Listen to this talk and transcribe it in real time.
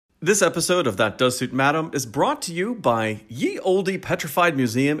This episode of That Does Suit Madam is brought to you by Ye Olde Petrified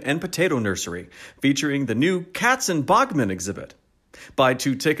Museum and Potato Nursery, featuring the new Cats and Bogman exhibit. Buy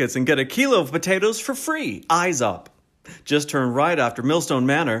 2 tickets and get a kilo of potatoes for free, eyes up. Just turn right after Millstone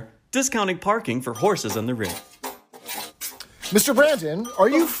Manor, discounting parking for horses in the ring. Mr. Brandon, are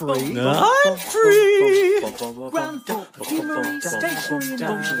you free? I'm free! Ground floor, perfumery, stationery and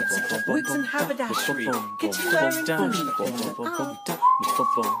laundries, wigs and haberdashery, kitchenware and furniture.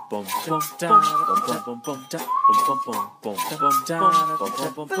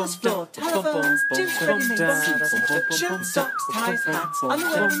 First floor, telephones, gents, ready-made suits, shirts, socks, ties, hats,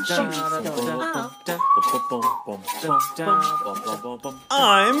 underwear and shoes.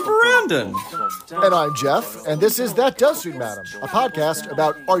 I'm Brandon. And I'm Jeff, and this is That Does Suit Madam, a podcast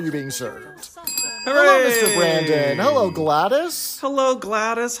about Are You Being Served? Hooray! Hello, Mr. Brandon. Hello, Gladys. Hello,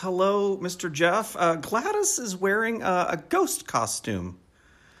 Gladys. Hello, Mr. Jeff. Gladys is wearing a ghost costume.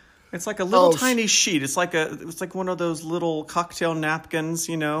 It's like a little tiny sheet. It's like one of those little cocktail napkins,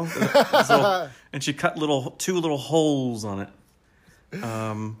 you know. And she cut 2 little holes on it.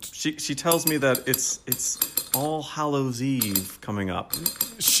 She tells me that it's All Hallows Eve coming up.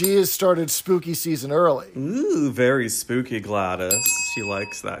 She has started spooky season early. Ooh, very spooky, Gladys. She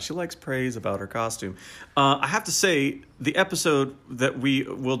likes that. She likes praise about her costume. I have to say, the episode that we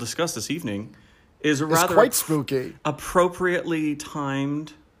will discuss this evening is rather quite spooky. Appropriately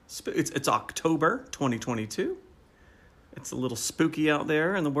timed. It's October 2022. It's a little spooky out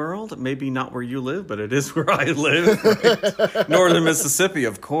there in the world. Maybe not where you live, but it is where I live. Right? Northern Mississippi,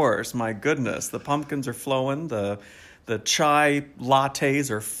 of course. My goodness. The pumpkins are flowing. The chai lattes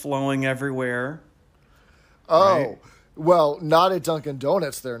are flowing everywhere. Oh, right? Well, not at Dunkin'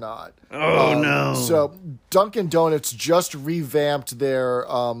 Donuts, they're not. Oh, no. So Dunkin' Donuts just revamped their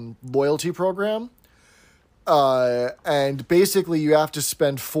loyalty program. And basically you have to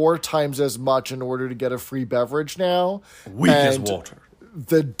spend 4 times as much in order to get a free beverage now. Weak as water.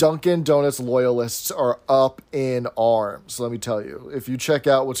 The Dunkin' Donuts loyalists are up in arms, let me tell you. If you check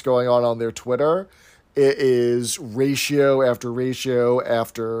out what's going on their Twitter, it is ratio after ratio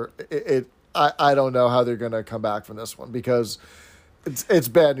after it. I don't know how they're going to come back from this one because it's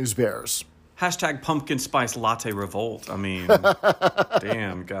bad news bears. Hashtag pumpkin spice latte revolt. I mean,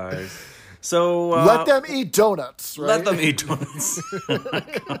 damn, guys. So let them eat donuts, right? Let them eat donuts.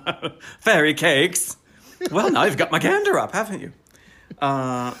 Fairy cakes. Well, now you've got my gander up, haven't you?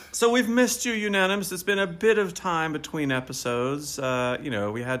 So we've missed you, Unanimous. It's been a bit of time between episodes.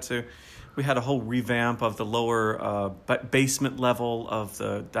 We had a whole revamp of the lower basement level of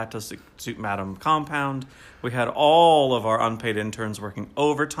the That Does Suit Madam compound. We had all of our unpaid interns working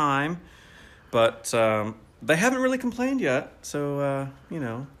overtime, but they haven't really complained yet. So,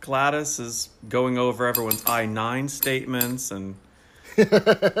 Gladys is going over everyone's I-9 statements and...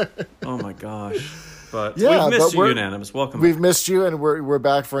 oh, my gosh. But we've missed you, Unanimous. Welcome. We've missed you, and we're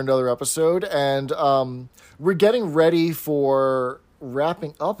back for another episode. And we're getting ready for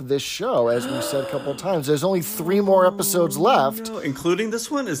wrapping up this show, as we've said a couple of times. There's only 3 more episodes left. No. Including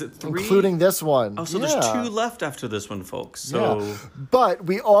this one? Is it 3? Including this one. Oh, so there's 2 left after this one, folks. So, but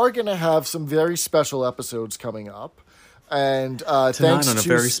we are going to have some very special episodes coming up. And tonight on a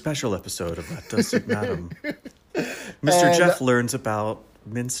very special episode of That Does Suit Madam, Mr. Jeff learns about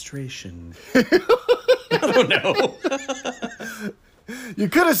menstruation. I don't know. You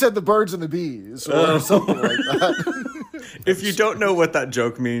could have said the birds and the bees or something like that. If you don't know what that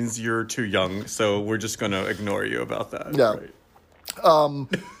joke means, you're too young, so we're just going to ignore you about that. Yeah. Right.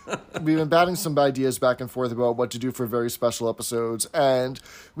 We've been batting some ideas back and forth about what to do for very special episodes, and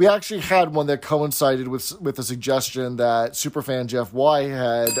we actually had one that coincided with a suggestion that superfan Jeff Y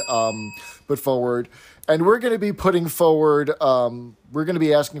had put forward, and we're going to be putting forward, we're going to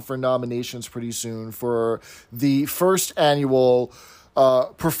be asking for nominations pretty soon for the first annual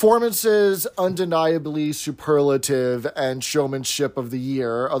performances undeniably superlative and showmanship of the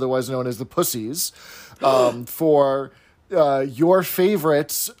year, otherwise known as the Pussies, for your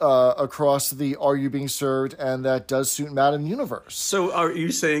favorites across the Are You Being Served and That Does Suit Madam universe. So are you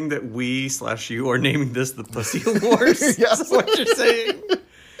saying that we/you are naming this the Pussy Awards? Yes. Is what you're saying?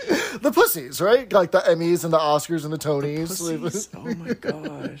 The Pussies, right? Like the Emmys and the Oscars and the Tonys. Oh my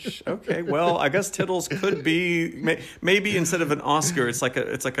gosh. Okay. Well, I guess Tittles could be maybe instead of an Oscar, it's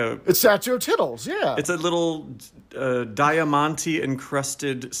Statue of Tittles. Yeah. It's a little diamante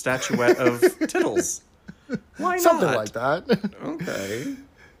encrusted statuette of Tittles. Why not? Something like that. Okay.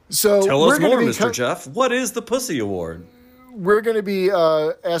 So tell us more, Mr. Jeff. What is the Pussy Award? we're going to be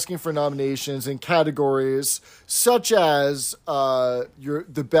asking for nominations in categories such as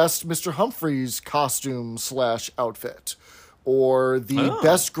the best Mr. Humphreys costume / outfit, or the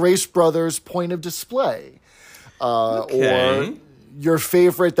Best Grace Brothers point of display, or your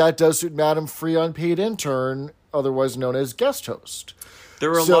favorite That Does Suit Madam free unpaid intern, otherwise known as guest host.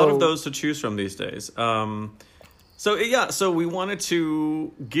 There are a lot of those to choose from these days. So we wanted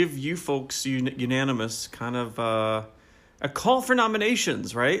to give you folks unanimous kind of a call for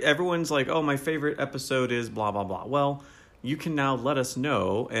nominations, right? Everyone's like, oh, my favorite episode is blah, blah, blah. Well, you can now let us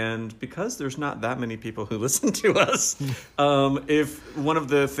know. And because there's not that many people who listen to us, if one of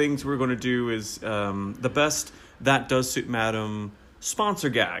the things we're going to do is the best That Does Suit Madam sponsor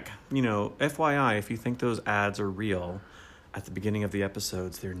gag. You know, FYI, if you think those ads are real, at the beginning of the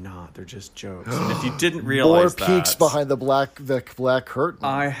episodes, they're not. They're just jokes. And if you didn't realize more peeks behind the black curtain.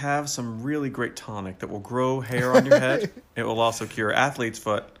 I have some really great tonic that will grow hair on your head. It will also cure athlete's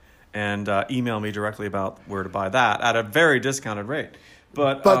foot. And email me directly about where to buy that at a very discounted rate.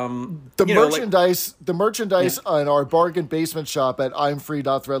 But the merchandise on our bargain basement shop at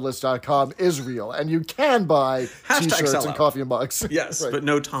imfree.threadless.com is real, and you can buy t-shirts and coffee mugs. Yes, right. But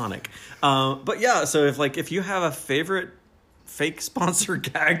no tonic. But yeah, so if you have a favorite fake sponsor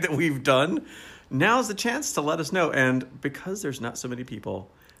gag that we've done, now's the chance to let us know. And because there's not so many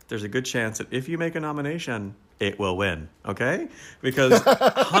people, there's a good chance that if you make a nomination, it will win, okay? Because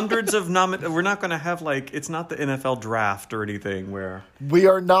hundreds of we're not going to have it's not the NFL draft or anything where... We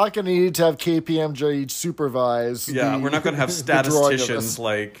are not going to need to have KPMG supervise. Yeah, we're not going to have statisticians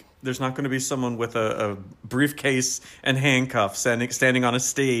there's not going to be someone with a briefcase and handcuffs standing on a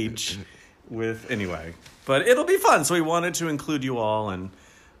stage anyway. But it'll be fun, so we wanted to include you all, and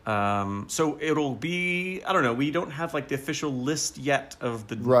so it'll be, I don't know, we don't have the official list yet of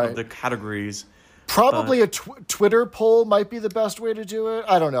the categories. Probably a Twitter poll might be the best way to do it.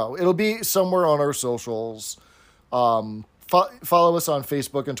 I don't know. It'll be somewhere on our socials. Follow us on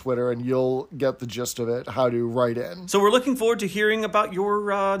Facebook and Twitter, and you'll get the gist of it, how to write in. So we're looking forward to hearing about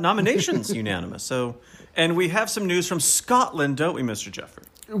your nominations, unanimous. And we have some news from Scotland, don't we, Mr. Jeffrey?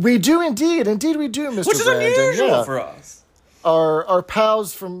 We do indeed. Indeed we do, Mr. Which is Brandon. unusual for us. Our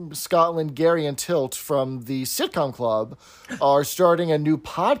pals from Scotland, Gary and Tilt from the Sitcom Club, are starting a new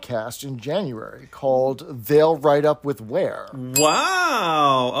podcast in January called They'll Write Up With Where.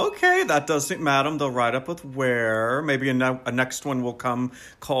 Wow. Okay, That Does Suit Madam. They'll write up with Where. Maybe a next one will come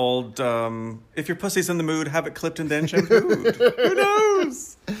called If Your Pussy's in the Mood, Have It Clipped and Then Shampooed. Who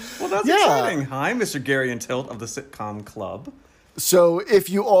knows? Well, that's exciting. Hi, Mr. Gary and Tilt of the Sitcom Club. So if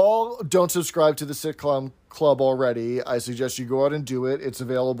you all don't subscribe to the Sitcom Club already, I suggest you go out and do it. It's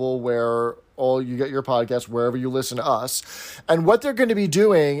available where all you get your podcasts, wherever you listen to us. And what they're going to be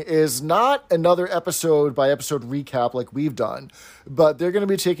doing is not another episode by episode recap like we've done, but they're going to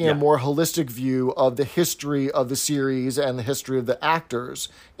be taking a more holistic view of the history of the series and the history of the actors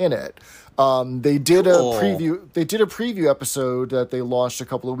in it. They did a preview episode that they launched a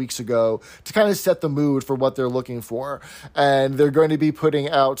couple of weeks ago to kind of set the mood for what they're looking for. And they're going to be putting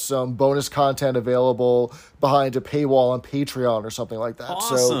out some bonus content available behind a paywall on Patreon or something like that.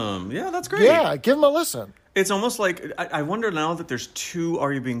 Awesome. So, yeah, that's great. Yeah, give them a listen. It's almost like, I wonder now that there's 2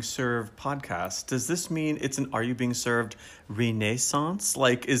 Are You Being Served podcasts, does this mean it's an Are You Being Served renaissance?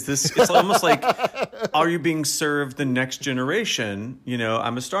 It's almost like Are You Being Served the next generation? You know,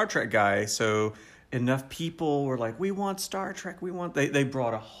 I'm a Star Trek guy, so enough people were like, we want Star Trek, they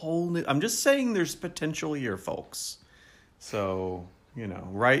brought a whole new, I'm just saying there's potential here, folks. So, you know,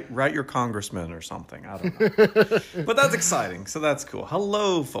 write your congressman or something, I don't know. But that's exciting, so that's cool.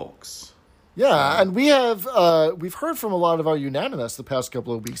 Hello, folks. Yeah, and we've heard from a lot of our unanimous the past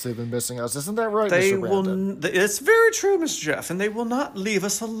couple of weeks. They've been missing us, isn't that right, Mr. Brandon? It's very true, Mr. Jeff, and they will not leave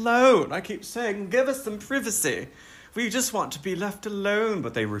us alone. I keep saying, give us some privacy. We just want to be left alone,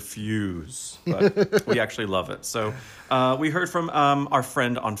 but they refuse. But we actually love it. So we heard from our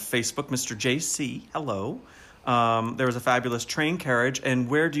friend on Facebook, Mr. JC. Hello. There was a fabulous train carriage, and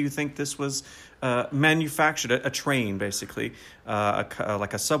where do you think this was manufactured? A train, basically,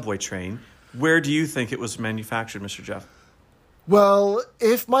 like a subway train. Where do you think it was manufactured, Mr. Jeff? Well,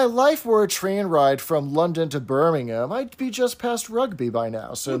 if my life were a train ride from London to Birmingham, I'd be just past Rugby by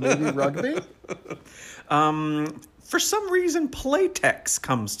now. So maybe Rugby? For some reason, Playtex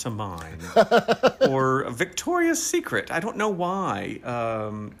comes to mind. Or Victoria's Secret. I don't know why.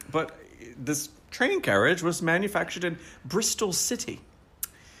 But this train carriage was manufactured in Bristol City.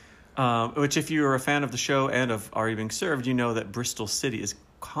 Which, if you're a fan of the show and of Are You Being Served, you know that Bristol City is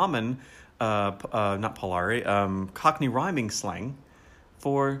common, not Polari, Cockney rhyming slang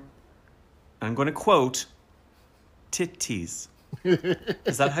for, I'm going to quote, titties.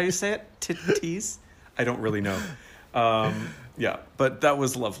 Is that how you say it? Titties? I don't really know. Yeah, but that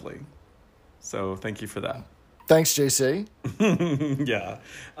was lovely. So thank you for that. Thanks, JC. Yeah.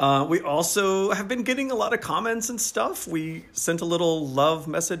 We also have been getting a lot of comments and stuff. We sent a little love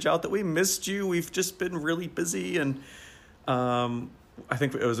message out that we missed you. We've just been really busy, and I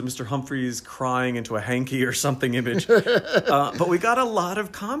think it was a Mr. Humphreys crying into a hanky or something image. But we got a lot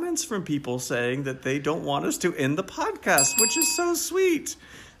of comments from people saying that they don't want us to end the podcast, which is so sweet.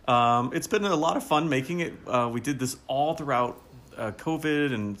 It's been a lot of fun making it. We did this all throughout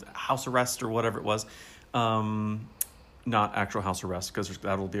COVID and house arrest or whatever it was. Not actual house arrest, because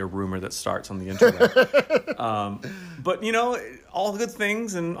that'll be a rumor that starts on the internet. But, you know, all good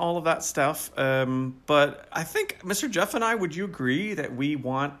things and all of that stuff. But I think, Mr. Jeff and I, would you agree that we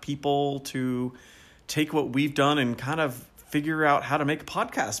want people to take what we've done and kind of figure out how to make a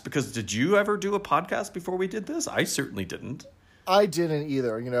podcast? Because did you ever do a podcast before we did this? I certainly didn't. I didn't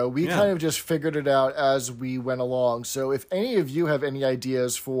either. You know, we kind of just figured it out as we went along. So if any of you have any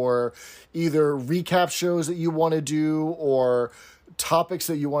ideas for either recap shows that you want to do or topics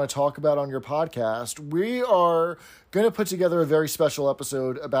that you want to talk about on your podcast, we are going to put together a very special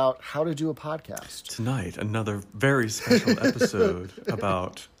episode about how to do a podcast. Tonight, another very special episode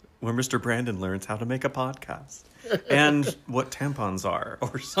about where Mr. Brandon learns how to make a podcast and what tampons are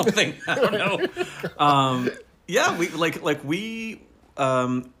or something. I don't know. Yeah,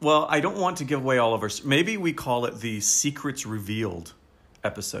 well, I don't want to give away all of our... Maybe we call it the Secrets Revealed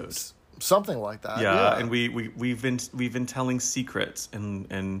episode. Something like that. Yeah. And we've been telling secrets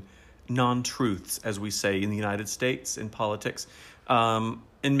and non-truths, as we say in the United States in politics.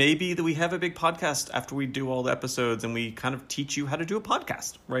 And maybe that we have a big podcast after we do all the episodes and we kind of teach you how to do a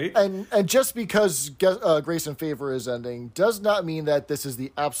podcast, right? And just because Grace and Favor is ending does not mean that this is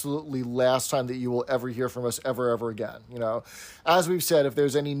the absolutely last time that you will ever hear from us ever again. You know, as we've said, if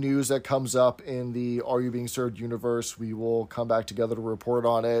there's any news that comes up in the Are You Being Served universe, we will come back together to report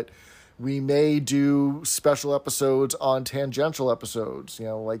on it. We may do special episodes on tangential episodes. You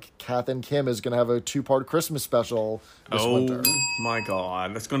know, like Kath and Kim is going to have a 2-part Christmas special this winter. Oh, my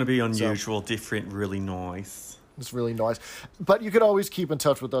God. That's going to be unusual, different, really nice. It's really nice. But you can always keep in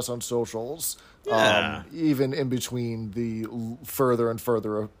touch with us on socials, even in between the further and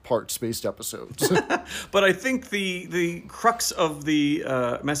further apart spaced episodes. But I think the crux of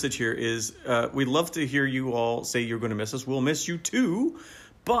the message here is we'd love to hear you all say you're going to miss us. We'll miss you too.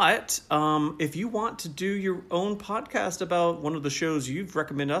 But if you want to do your own podcast about one of the shows you've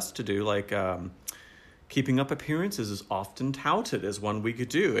recommended us to do, like Keeping Up Appearances is often touted as one we could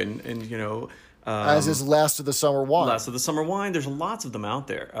do. And you know... as is Last of the Summer Wine. Last of the Summer Wine. There's lots of them out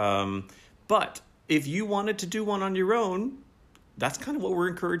there. But if you wanted to do one on your own, that's kind of what we're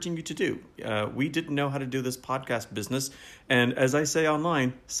encouraging you to do. We didn't know how to do this podcast business. And as I say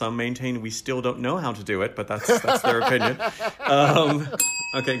online, some maintain we still don't know how to do it, but that's their opinion.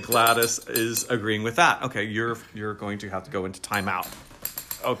 Okay, Gladys is agreeing with that. Okay, you're going to have to go into timeout.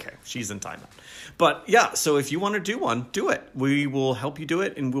 Okay, she's in timeout. But yeah, so if you want to do one, do it. We will help you do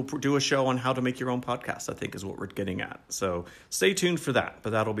it, and we'll do a show on how to make your own podcast, I think is what we're getting at. So stay tuned for that,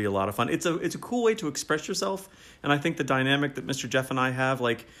 but that'll be a lot of fun. It's a cool way to express yourself, and I think the dynamic that Mr. Jeff and I have,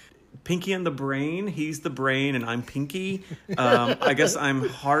 like Pinky and the Brain, he's the brain and I'm Pinky. I guess I'm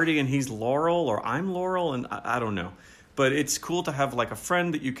Hardy and he's Laurel, or I'm Laurel, and I don't know. But it's cool to have like a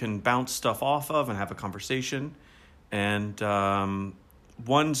friend that you can bounce stuff off of and have a conversation. And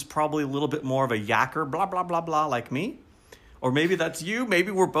one's probably a little bit more of a yacker, blah, blah, blah, blah, like me. Or maybe that's you.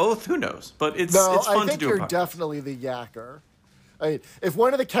 Maybe we're both. Who knows? But it's fun to do. I think you're definitely the yacker. I mean, if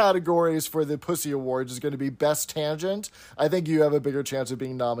one of the categories for the Pussy Awards is going to be Best Tangent, I think you have a bigger chance of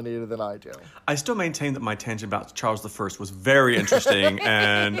being nominated than I do. I still maintain that my tangent about Charles I was very interesting,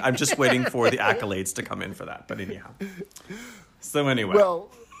 and I'm just waiting for the accolades to come in for that. But anyhow. So anyway. Well,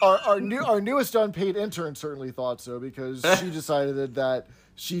 our newest unpaid intern certainly thought so, because she decided that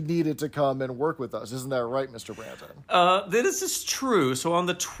she needed to come and work with us. Isn't that right, Mr. Brandon? This is true. So on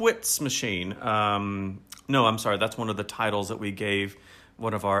the Twits machine... no, I'm sorry. That's one of the titles that we gave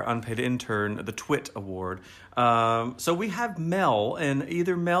one of our unpaid intern, the Twit Award. So we have Mel, and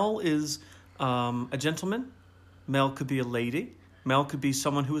either Mel is a gentleman, Mel could be a lady, Mel could be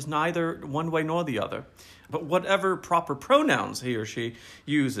someone who is neither one way nor the other. But whatever proper pronouns he or she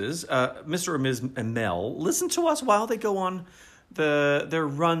uses, Mr. or Ms. Mel, listen to us while they go on their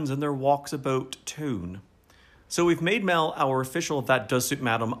runs and their walks about town. So we've made Mel our official That Does Suit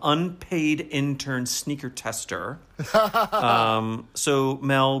Madam unpaid intern sneaker tester. So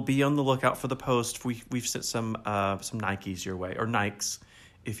Mel, be on the lookout for the post. We've sent some Nikes your way, or Nikes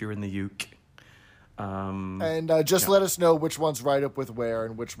if you're in the UK. And just let us know which ones ride up with where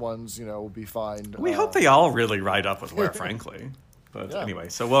and which ones will be fine. We hope they all really ride up with where, frankly. But anyway,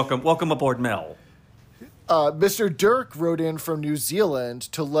 so welcome aboard, Mel. Mr. Dirk wrote in from New Zealand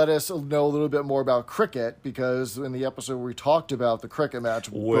to let us know a little bit more about cricket, because in the episode where we talked about the cricket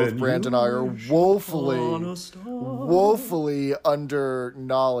match, both Brandon and I are woefully under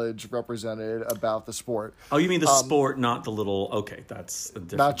knowledge represented about the sport. Oh, you mean the sport, not the little... Okay, that's a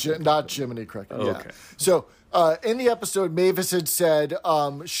different... Not Jiminy Cricket, yeah. Okay. So, in the episode, Mavis had said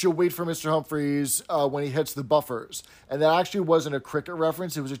she'll wait for Mr. Humphries when he hits the buffers. And that actually wasn't a cricket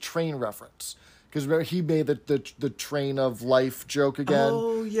reference, it was a train reference. Because remember, he made the train of life joke again.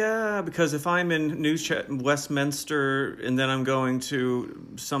 Oh, yeah, because if I'm in Westminster and then I'm going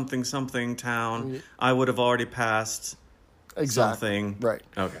to something town, I would have already passed something. Right.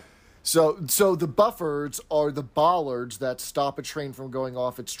 Okay. So the buffers are the bollards that stop a train from going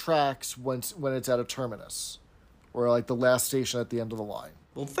off its tracks when it's at a terminus, or like the last station at the end of the line.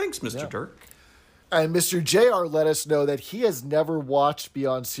 Well, thanks, Mr. Dirk. And Mr. JR let us know that he has never watched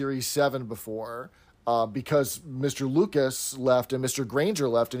Beyond Series 7 before because Mr. Lucas left and Mr. Granger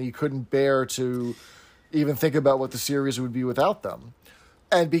left, and he couldn't bear to even think about what the series would be without them.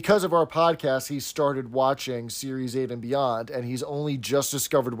 And because of our podcast, he started watching Series 8 and beyond, and he's only just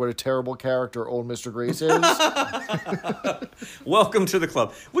discovered what a terrible character old Mr. Grace is. Welcome to the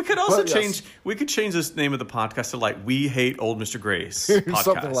club. We could also change this name of the podcast to like We Hate Old Mr. Grace podcast.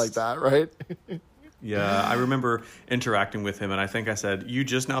 Something like that, right? Yeah, I remember interacting with him, and I think I said, "You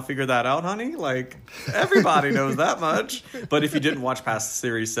just now figured that out, honey? Like, everybody knows that much." But if you didn't watch past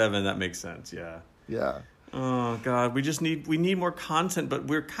Series 7, that makes sense, yeah. Yeah. Oh, God, we need more content, but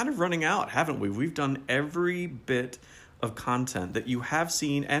we're kind of running out, haven't we? We've done every bit of content that you have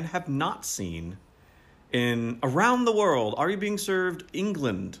seen and have not seen in around the world. Are You Being Served?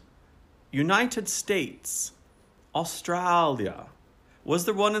 England, United States, Australia. Was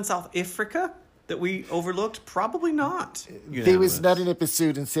there one in South Africa that we overlooked? Probably not. There was not an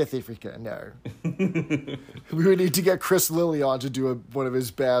episode in South Africa, no. We would need to get Chris Lilly on to do one of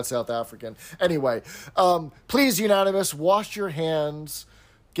his bad South African. Anyway, please, Unanimous, wash your hands,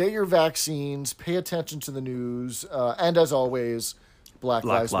 get your vaccines, pay attention to the news, and as always, Black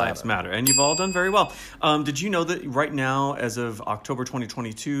Lives Matter. And you've all done very well. Did you know that right now, as of October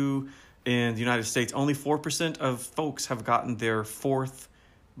 2022, in the United States, only 4% of folks have gotten their fourth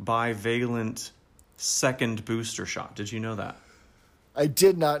bivalent second booster shot? Did you know that? I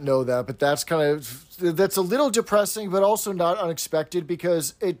did not know that, but that's a little depressing, but also not unexpected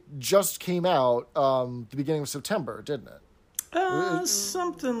because it just came out the beginning of September, didn't it?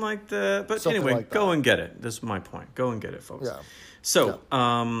 Something like that. But Something anyway, like that. Go and get it. This is my point. Go and get it, folks. Yeah. So,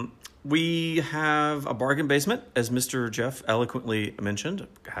 we have a bargain basement, as Mr. Jeff eloquently mentioned.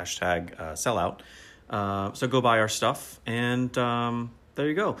 Hashtag sellout. So go buy our stuff, and there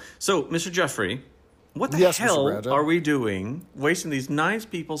you go. So, Mr. Jeffrey, what the hell are we doing, wasting these nice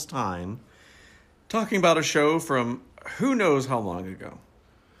people's time, talking about a show from who knows how long ago?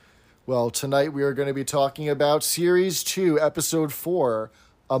 Well, tonight we are going to be talking about Series 2, Episode 4,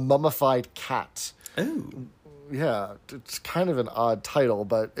 A Mummified Cat. Ooh. Yeah, it's kind of an odd title,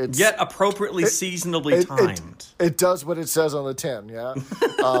 but it's... Yet appropriately seasonably timed. It does what it says on the tin, yeah?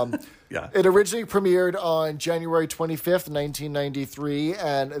 Yeah. It originally premiered on January 25th, 1993,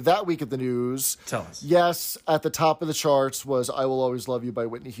 and that week of the news... Tell us. Yes, at the top of the charts was I Will Always Love You by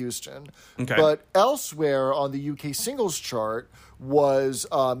Whitney Houston. Okay. But elsewhere on the UK singles chart was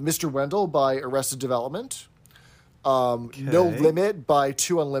Mr. Wendell by Arrested Development, No Limit by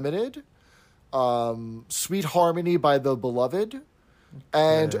Two Unlimited, Sweet Harmony by The Beloved,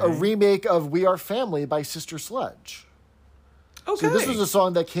 and a remake of We Are Family by Sister Sledge. Okay. So this was a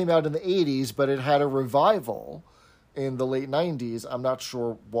song that came out in the 80s, but it had a revival in the late 90s. I'm not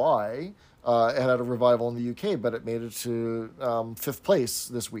sure why. It had a revival in the UK, but it made it to 5th place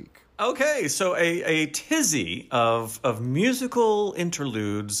this week. Okay, so a tizzy of musical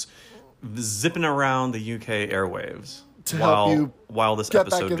interludes zipping around the UK airwaves while this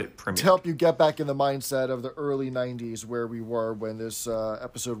episode premiered. To help you get back in the mindset of the early 90s where we were when this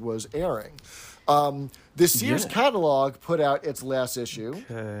episode was airing. The Sears catalog put out its last issue.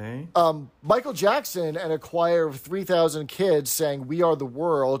 Okay. Michael Jackson and a choir of 3,000 kids sang "We Are the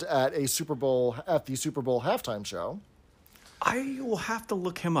World" at the Super Bowl halftime show. I will have to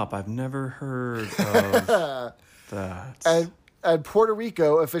look him up. I've never heard of that. And Puerto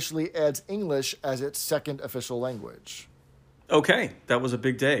Rico officially adds English as its second official language. Okay, that was a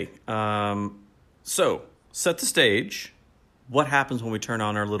big day. So, set the stage. What happens when we turn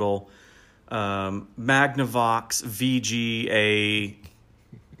on our little Magnavox VGA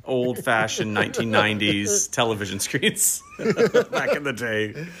old-fashioned 1990s television screens back in the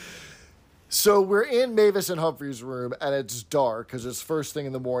day? So we're in Mavis and Humphrey's room, and it's dark because it's first thing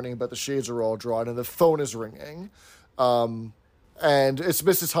in the morning, but the shades are all drawn, and the phone is ringing. And it's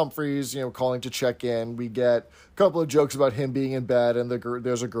Mrs. Humphreys, calling to check in. We get a couple of jokes about him being in bed, and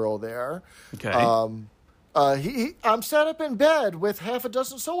there's a girl there. Okay. I'm sat up in bed with half a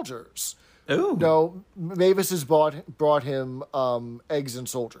dozen soldiers. Ooh. No, Mavis has brought him eggs and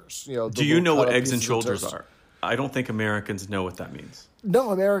soldiers. Do you know what eggs and soldiers are? I don't think Americans know what that means.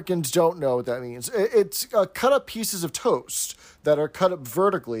 No, Americans don't know what that means. It's cut up pieces of toast that are cut up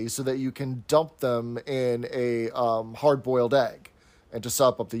vertically so that you can dump them in a hard-boiled egg and to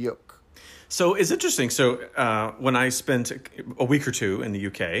sop up the yolk. So it's interesting. So when I spent a week or two in the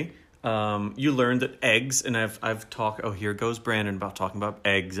UK, you learned that eggs, and I've talked. Oh, here goes Brandon about talking about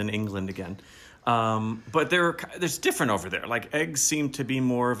eggs in England again. But there's different over there. Like eggs seem to be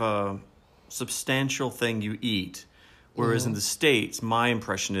more of a substantial thing you eat. Whereas in the States, my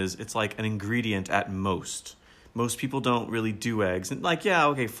impression is it's like an ingredient at most. Most people don't really do eggs. And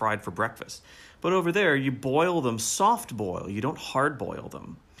fried for breakfast. But over there, you boil them soft boil. You don't hard boil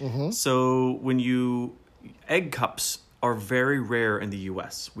them. Mm-hmm. So egg cups are very rare in the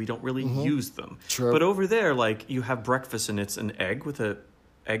U.S. We don't really use them. True. But over there, you have breakfast and it's an egg with an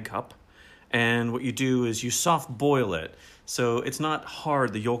egg cup. And what you do is you soft boil it. So it's not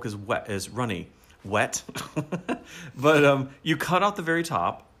hard. The yolk is runny. Wet. But you cut out the very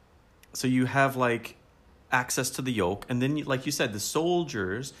top. So you have access to the yolk. And then, like you said, the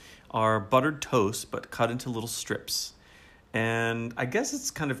soldiers are buttered toast, but cut into little strips. And I guess it's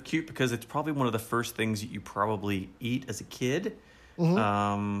kind of cute because it's probably one of the first things that you probably eat as a kid.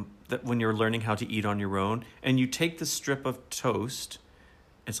 That when you're learning how to eat on your own. And you take the strip of toast,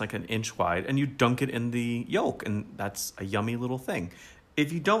 it's like an inch wide, and you dunk it in the yolk. And that's a yummy little thing.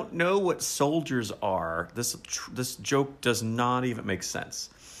 If you don't know what soldiers are, this joke does not even make sense.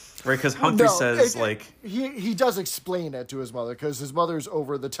 Right, because Humphrey says, He does explain it to his mother, because his mother's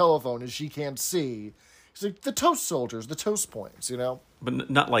over the telephone and she can't see. He's like, the toast soldiers, the toast points,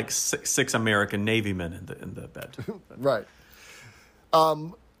 But not like six American Navy men in the bed. Right.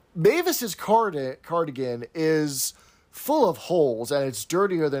 Mavis's cardigan is full of holes, and it's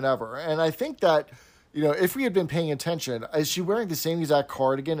dirtier than ever. And I think that, if we had been paying attention, is she wearing the same exact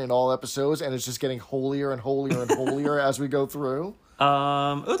cardigan in all episodes, and it's just getting holier and holier and holier as we go through?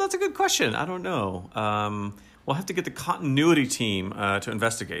 That's a good question. I don't know. We'll have to get the continuity team to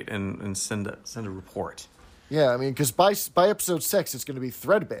investigate and send a report. Yeah, I mean, because by episode 6, it's going to be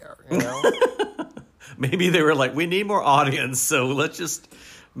threadbare. Maybe they were like, we need more audience, so let's just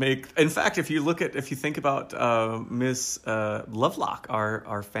make. In fact, if you think about Miss Lovelock,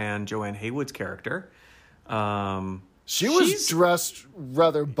 our fan Joanne Haywood's character. She was dressed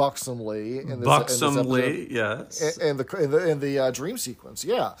rather buxomly in this episode, yes. In the dream sequence,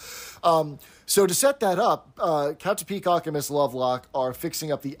 yeah. So to set that up, Captain Peacock and Miss Lovelock are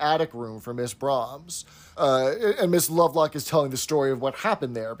fixing up the attic room for Miss Brahms. And Miss Lovelock is telling the story of what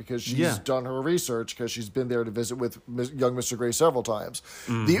happened there because she's done her research, because she's been there to visit with young Mr. Grey several times.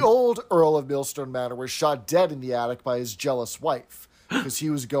 The old Earl of Millstone Manor was shot dead in the attic by his jealous wife because he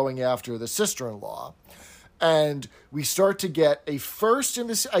was going after the sister-in-law. And we start to get a first in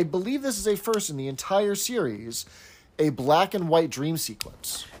this, I believe this is a first in the entire series, a black and white dream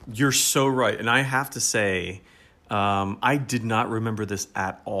sequence. You're so right. And I have to say, I did not remember this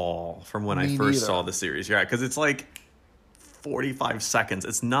at all from when I first saw the series. Yeah, because it's like 45 seconds.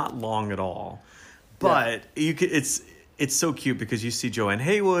 It's not long at all. But it's so cute because you see Joanne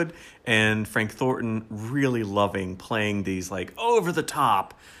Haywood and Frank Thornton really loving playing these over the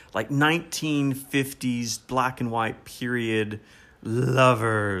top, 1950s black and white period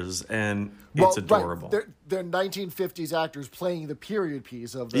lovers, and it's adorable. Right. They're 1950s actors playing the period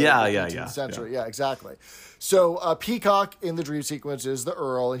piece of the 18th century. Yeah, exactly. So Peacock in the dream sequence is the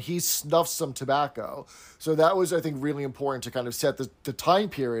Earl, and he snuffs some tobacco. So that was, I think, really important to kind of set the time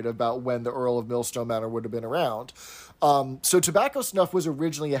period about when the Earl of Millstone Manor would have been around. So tobacco snuff was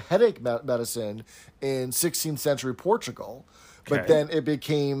originally a headache medicine in 16th century Portugal. But then it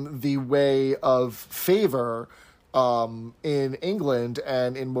became the way of favor in England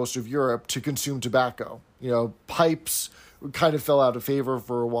and in most of Europe to consume tobacco. Pipes kind of fell out of favor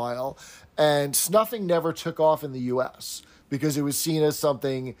for a while. And snuffing never took off in the U.S. because it was seen as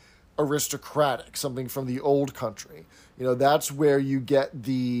something aristocratic, something from the old country. That's where you get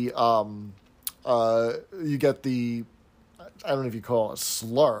the I don't know if you call it a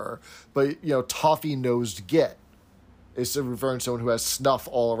slur, but, toffee-nosed git. Is referring to someone who has snuff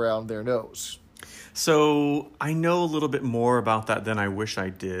all around their nose. So I know a little bit more about that than I wish I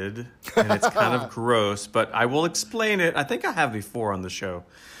did. And it's kind of gross, but I will explain it. I think I have before on the show.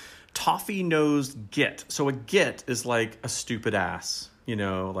 Toffee-nosed git. So a git is like a stupid ass,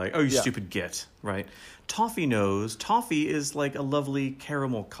 like, oh, you stupid git, right? Toffee is like a lovely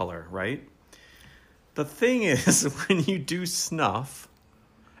caramel color, right? The thing is, when you do snuff,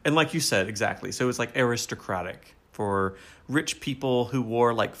 and like you said, exactly, so it's like aristocratic for rich people who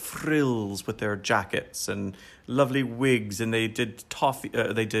wore like frills with their jackets and lovely wigs, and they did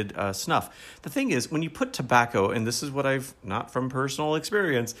snuff. The thing is, when you put tobacco, and this is what I've, not from personal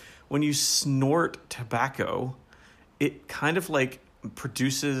experience, when you snort tobacco, it kind of like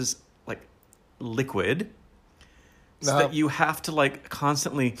produces like liquid, so that you have to like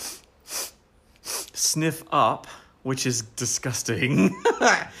constantly sniff up, which is disgusting.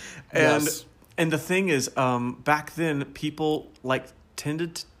 And the thing is, back then people like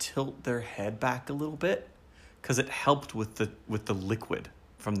tended to tilt their head back a little bit because it helped with the liquid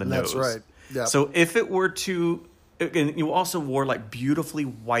from the nose. That's right. Yeah. So if it were to, and you also wore like beautifully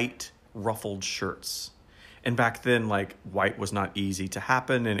white ruffled shirts. And back then, like, white was not easy to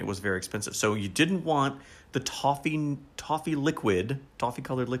happen, and it was very expensive. So you didn't want the toffee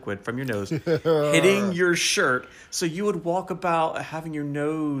colored liquid from your nose hitting your shirt. So you would walk about having your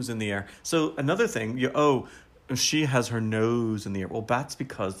nose in the air. So another thing, she has her nose in the air. Well, that's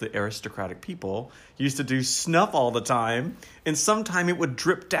because the aristocratic people used to do snuff all the time, and sometime it would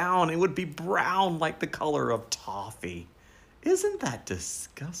drip down. It would be brown like the color of toffee. Isn't that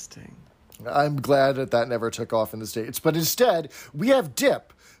disgusting? I'm glad that never took off in the States. But instead, we have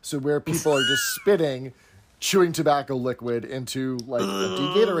dip. So where people are just spitting, chewing tobacco liquid into like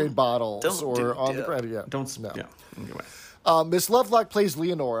empty Gatorade bottles or on the ground. Yeah. Anyway. Miss Lovelock plays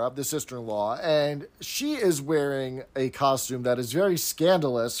Leonora, the sister-in-law, and she is wearing a costume that is very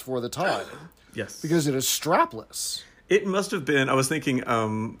scandalous for the time. Yes. Because it is strapless. It must have been, I was thinking,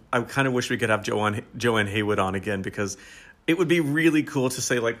 I kind of wish we could have Joanne Haywood on again, because it would be really cool to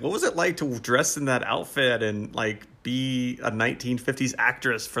say, like, what was it like to dress in that outfit and, like, be a 1950s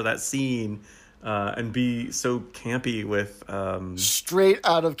actress for that scene and be so campy with... straight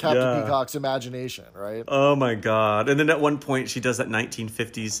out of Captain Peacock's imagination, right? Oh, my God. And then at one point, she does that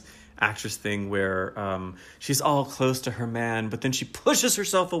 1950s actress thing where she's all close to her man, but then she pushes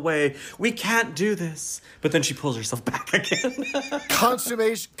herself away. We can't do this. But then she pulls herself back again.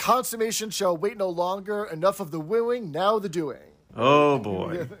 Consummation shall wait no longer. Enough of the wooing, now the doing. Oh,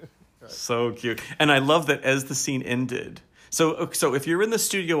 boy. So cute. And I love that as the scene ended. So if you're in the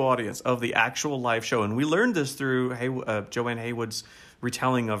studio audience of the actual live show, and we learned this through Joanne Haywood's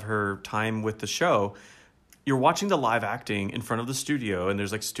retelling of her time with the show, you're watching the live acting in front of the studio, and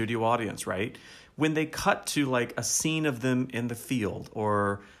there's like studio audience, right? When they cut to like a scene of them in the field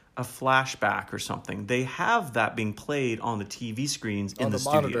or a flashback or something, they have that being played on the TV screens in the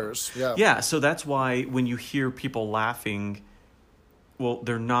studio. Monitors, Yeah, so that's why when you hear people laughing, well,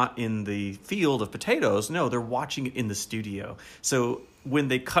 they're not in the field of potatoes. No, they're watching it in the studio. So when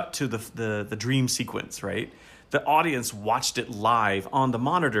they cut to the dream sequence, right, the audience watched it live on the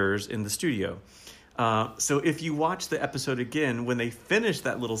monitors in the studio. So if you watch the episode again, when they finish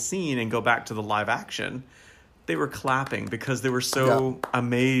that little scene and go back to the live action, they were clapping because they were so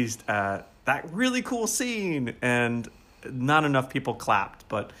amazed at that really cool scene, and not enough people clapped,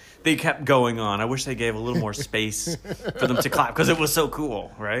 but they kept going on. I wish they gave a little more space for them to clap because it was so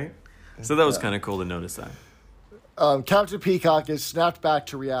cool, right? So that was kind of cool to notice that. Captain Peacock is snapped back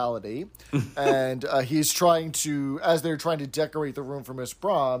to reality, and he's trying to, as they're trying to decorate the room for Miss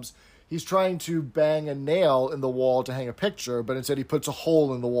Brahms, he's trying to bang a nail in the wall to hang a picture, but instead he puts a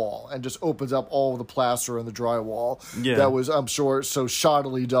hole in the wall and just opens up all of the plaster and the drywall. Yeah. That was, I'm sure, so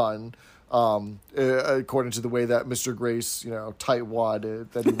shoddily done, according to the way that Mr. Grace,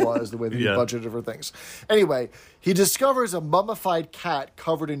 tightwad that he was, the way that he budgeted for things. Anyway, he discovers a mummified cat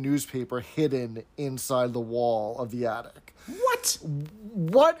covered in newspaper hidden inside the wall of the attic. What?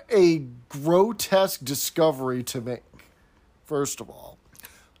 What a grotesque discovery to make, first of all.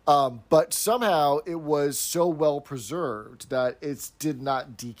 But somehow it was so well preserved that it did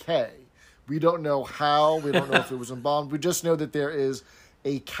not decay. We don't know how. We don't know if it was embalmed. We just know that there is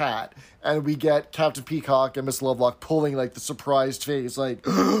a cat. And we get Captain Peacock and Miss Lovelock pulling like the surprised face, like,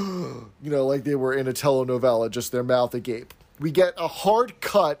 like they were in a telenovela, just their mouth agape. We get a hard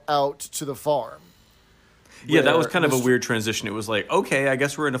cut out to the farm. Yeah, that was kind of a weird transition. It was like, okay, I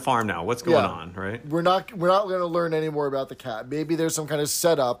guess we're in a farm now. What's going on, right? We're not going to learn any more about the cat. Maybe there's some kind of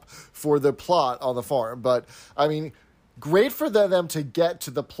setup for the plot on the farm. But, I mean, great for them to get to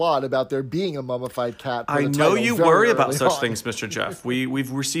the plot about there being a mummified cat. I know you worry about such things, Mr. Jeff.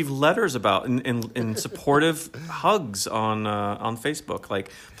 We've received letters about and supportive hugs on Facebook. Like,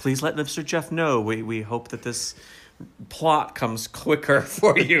 please let Mr. Jeff know. We hope that this plot comes quicker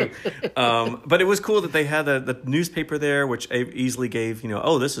for you. But it was cool that they had the newspaper there, which easily gave,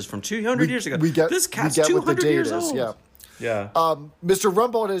 oh, this is from 200 years ago. This cat's 200 years old. Yeah. Yeah. Mr.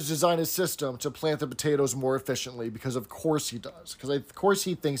 Rumbold has designed a system to plant the potatoes more efficiently because of course he does. Because of course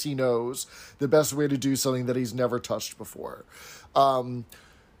he thinks he knows the best way to do something that he's never touched before.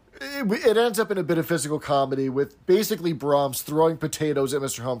 It ends up in a bit of physical comedy with basically Brahms throwing potatoes at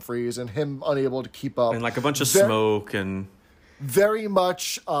Mr. Humphries and him unable to keep up. And like a bunch of smoke and... Very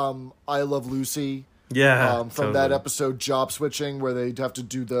much I Love Lucy. Yeah, from totally. that episode, Job Switching, where they have to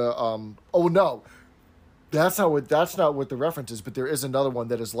do the... oh, no. That's not what the reference is, but there is another one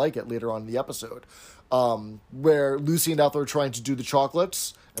that is like it later on in the episode, where Lucy and Ethel are trying to do the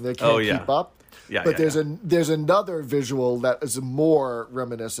chocolates, and they can't keep up. Yeah, but there's another visual that is more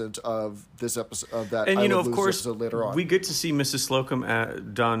reminiscent of this episode of that. And of course, episode later on, we get to see Mrs.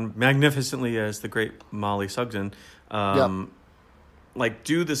 Slocum done magnificently as the great Molly Sugden, like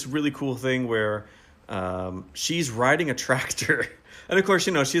do this really cool thing where she's riding a tractor. And of course,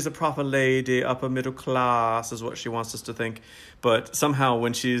 she's a proper lady, upper middle class is what she wants us to think. But somehow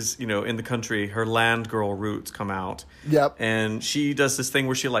when she's, in the country, her land girl roots come out. Yep. And she does this thing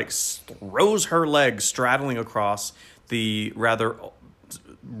where she throws her legs straddling across the rather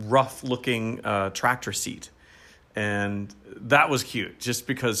rough looking tractor seat. And that was cute just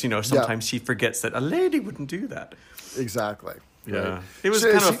because, sometimes she forgets that a lady wouldn't do that. Exactly. Yeah. Right. It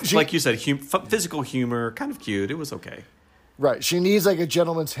was like you said, physical humor, kind of cute. It was okay. Right. She needs like a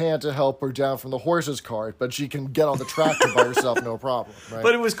gentleman's hand to help her down from the horse's cart, but she can get on the tractor by herself, no problem. Right?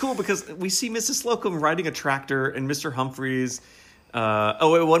 But it was cool because we see Mrs. Slocum riding a tractor and Mr. Humphries. At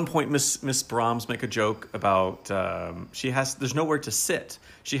one point, Miss Brahms make a joke about there's nowhere to sit.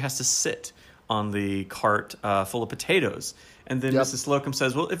 She has to sit on the cart full of potatoes. And then Mrs. Slocum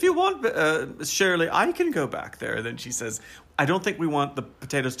says, well, if you want, Shirley, I can go back there. And then she says, I don't think we want the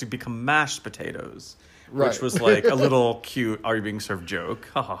potatoes to become mashed potatoes. Right. Which was like a little cute, are you being served joke.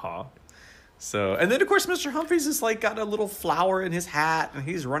 Ha ha ha. So, and then of course Mr. Humphries is got a little flower in his hat and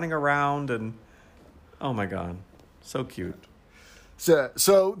he's running around and oh my God, so cute.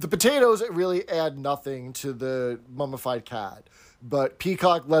 So the potatoes really add nothing to the mummified cat, but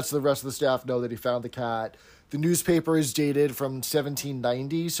Peacock lets the rest of the staff know that he found the cat. The newspaper is dated from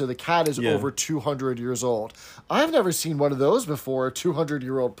 1790, so the cat is over 200 years old. I've never seen one of those before, a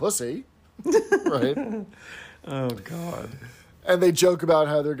 200-year-old pussy. Right? Oh, God. And they joke about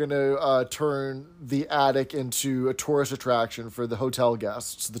how they're going to turn the attic into a tourist attraction for the hotel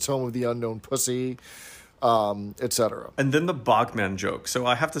guests, the Tome of the Unknown Pussy, etc. And then the Bogman joke. So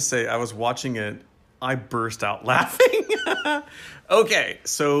I have to say, I was watching it, I burst out laughing. Okay,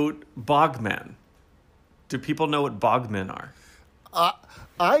 so Bogman. Do people know what Bogmen are?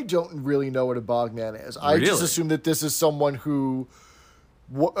 I don't really know what a Bogman is. I just assume that this is someone who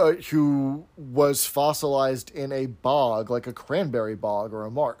was fossilized in a bog, like a cranberry bog or a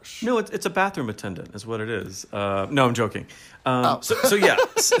marsh. No, it's a bathroom attendant is what it is. No, I'm joking. So yeah,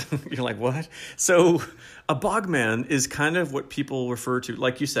 you're like, what? So a bogman is kind of what people refer to,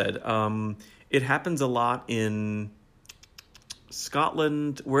 like you said, it happens a lot in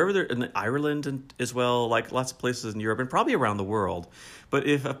Scotland, wherever they're in Ireland and as well, like lots of places in Europe and probably around the world. But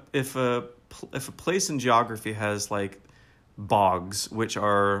if a place in geography has like bogs, which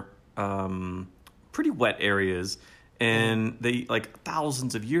are pretty wet areas, and they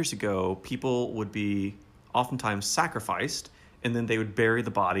thousands of years ago, people would be oftentimes sacrificed, and then they would bury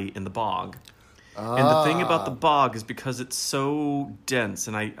the body in the bog. And the thing about the bog is because it's so dense,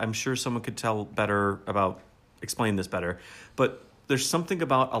 and I'm sure someone could explain this better, but there's something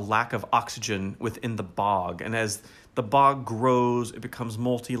about a lack of oxygen within the bog, and as the bog grows, it becomes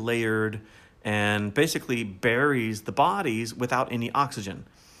multi-layered and basically buries the bodies without any oxygen.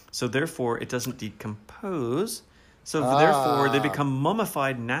 So therefore, it doesn't decompose. So therefore, they become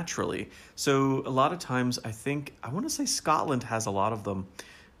mummified naturally. So a lot of times, I want to say Scotland has a lot of them.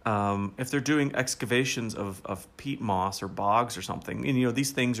 If they're doing excavations of peat moss or bogs or something, and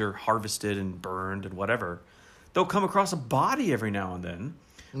these things are harvested and burned and whatever, they'll come across a body every now and then.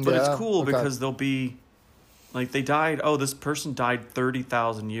 But it's cool because they'll be they died. Oh, this person died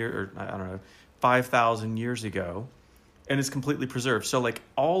 30,000 years, or I don't know, 5,000 years ago, and it's completely preserved. So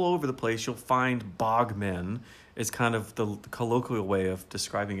all over the place, you'll find bogmen. Is kind of the colloquial way of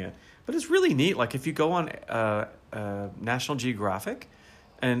describing it. But it's really neat. If you go on National Geographic,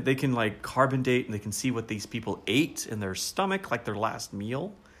 and they can carbon date, and they can see what these people ate in their stomach, their last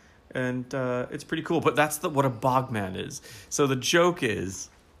meal, and it's pretty cool. But that's what a bogman is. So the joke is,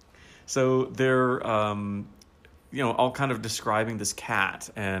 they're all kind of describing this cat,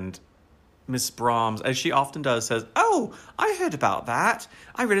 and Miss Brahms, as she often does, says, "Oh, I heard about that.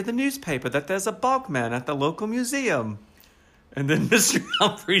 I read in the newspaper that there's a bogman at the local museum." And then Mr.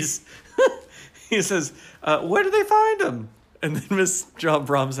 Humphries, he says, "Where do they find him?" And then Miss John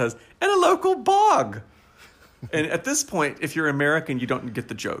Brahms says, "In a local bog." And at this point, if you're American, you don't get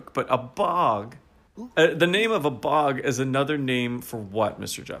the joke. But a bog, the name of a bog is another name for what,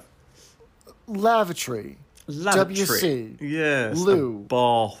 Mr. Jeff? Lavatory. WC. Yes. Loo. A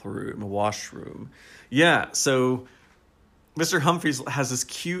bathroom, a washroom. Yeah, so Mr. Humphries has this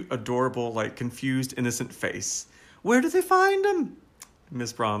cute, adorable, like confused, innocent face. "Where do they find him?"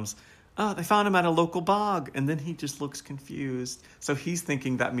 Miss Brahms, "Oh, they found him at a local bog." And then he just looks confused. So he's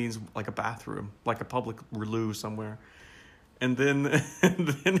thinking that means like a bathroom, like a public loo somewhere. And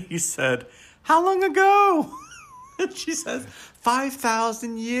then he said, "How long ago?" And she says,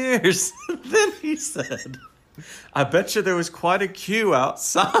 5,000 years. Then he said, "I bet you there was quite a queue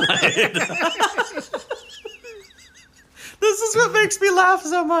outside." This is what makes me laugh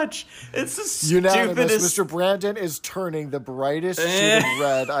so much. It's the Unanimous. stupidest. Mr. Brandon is turning the brightest shade of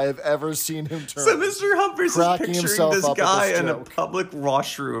red I have ever seen him turn. So Mr. Humphries is Cracking picturing himself this up at guy this in a joke. public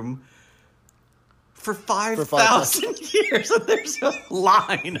washroom for 5,000 years, and there's a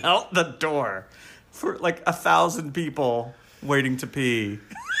line out the door for like 1,000 people waiting to pee.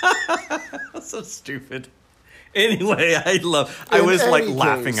 So stupid. Anyway, I was like any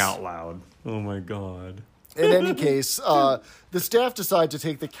laughing case- out loud. Oh my God. In any case, the staff decide to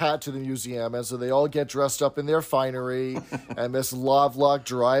take the cat to the museum, and so they all get dressed up in their finery, and Miss Lovelock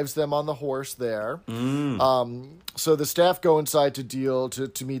drives them on the horse there. So the staff go inside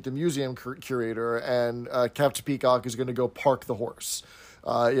to meet the museum curator, and Captain Peacock is going to go park the horse.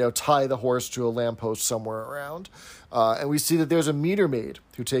 Tie the horse to a lamppost somewhere around. And we see that there's a meter maid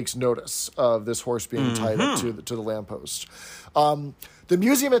who takes notice of this horse being tied up to the lamppost. The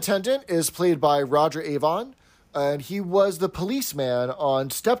museum attendant is played by Roger Avon, and he was the policeman on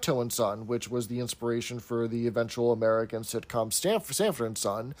Steptoe and Son, which was the inspiration for the eventual American sitcom Sanford and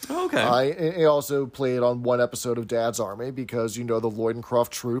Son. Okay. He also played on one episode of Dad's Army because, the Lloyd and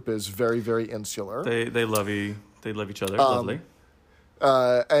Croft troupe is very, very insular. They love each other. Lovely.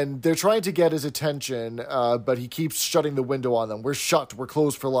 And they're trying to get his attention, but he keeps shutting the window on them. "We're shut. We're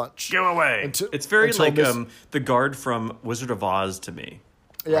closed for lunch. Go away." It's very until like Miss- the guard from Wizard of Oz to me.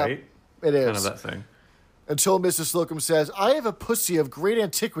 Yeah, Right? it is. Kind of that thing. Until Mrs. Slocum says, "I have a pussy of great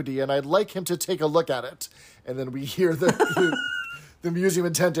antiquity, and I'd like him to take a look at it." And then we hear the museum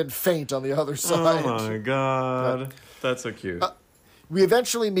attendant faint on the other side. Oh my God. That's so cute. We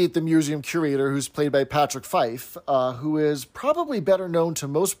eventually meet the museum curator, who's played by Patrick Fife, who is probably better known to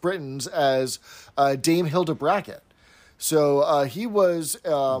most Britons as Dame Hilda Brackett. So he was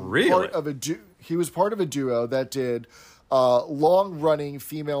Really? part of a duo that did long-running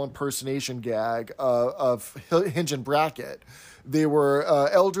female impersonation gag of Hinge and Brackett. They were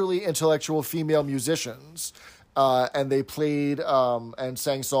elderly, intellectual female musicians, and they played and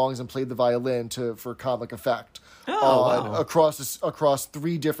sang songs and played the violin for comic effect. Wow. Across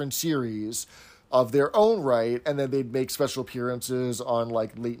 3 different series of their own right, and then they'd make special appearances on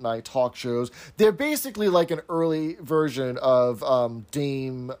like late night talk shows. They're basically like an early version of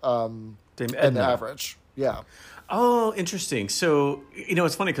Dame Dame and Edna. Average. Yeah. Oh, interesting. So,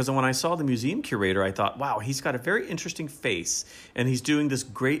 it's funny because when I saw the museum curator, I thought, wow, he's got a very interesting face, and he's doing this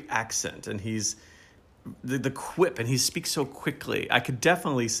great accent, and he's the quip, and he speaks so quickly. I could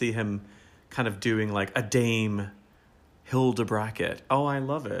definitely see him kind of doing like a Dame Hilda Brackett. Oh, I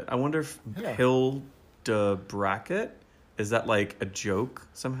love it. I wonder if Hilda Brackett, is that like a joke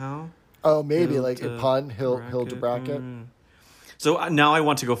somehow? Oh, maybe like a pun. Hilda Brackett. Brackett. So now I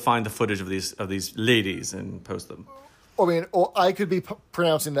want to go find the footage of these ladies and post them. I mean, or I could be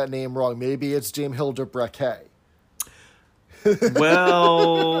pronouncing that name wrong. Maybe it's Dame Hilda Brackett.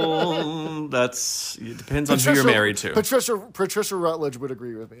 Well, it depends on who you're married to. Patricia Rutledge would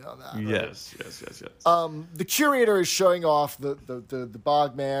agree with me on that. Right? Yes. The curator is showing off the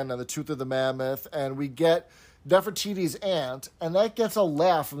Bogman and the Tooth of the Mammoth, and we get Nefertiti's aunt, and that gets a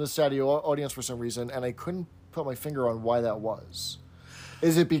laugh from the studio audience for some reason, and I couldn't put my finger on why that was.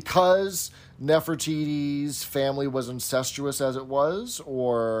 Is it because Nefertiti's family was incestuous as it was,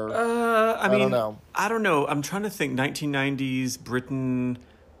 or I mean, don't know. I don't know. I'm trying to think. 1990s Britain.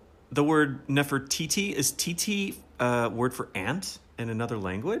 The word Nefertiti, is Titi word for aunt in another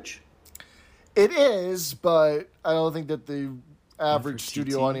language? It is, but I don't think that the average Nefertiti.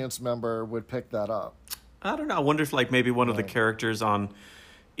 studio audience member would pick that up. I don't know. I wonder if like maybe one of the characters on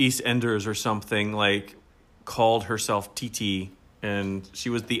EastEnders or something like called herself Titi and she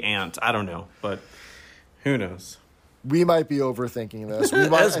was the aunt. I don't know, but who knows? We might be overthinking this.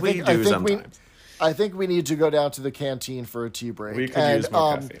 As we do sometimes. I think we need to go down to the canteen for a tea break. We could use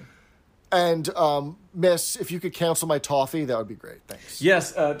more caffeine. And, Miss, if you could cancel my toffee, that would be great. Thanks.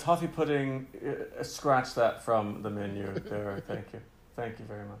 Yes, toffee pudding. Scratch that from the menu there. Thank you. Thank you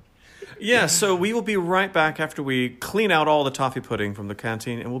very much. Yeah, so we will be right back after we clean out all the toffee pudding from the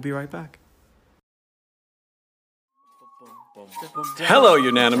canteen, and we'll be right back. Hello,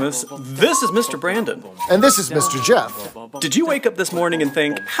 Unanimous. This is Mr. Brandon. And this is Mr. Jeff. Did you wake up this morning and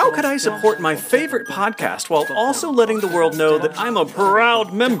think, how could I support my favorite podcast while also letting the world know that I'm a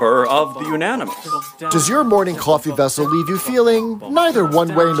proud member of the Unanimous? Does your morning coffee vessel leave you feeling neither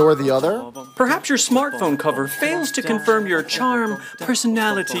one way nor the other? Perhaps your smartphone cover fails to confirm your charm,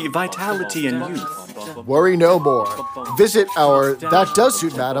 personality, vitality, and youth. Worry no more. Visit our That Does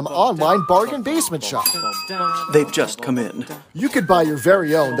Suit Madam online bargain basement shop. They've just come in. You could buy your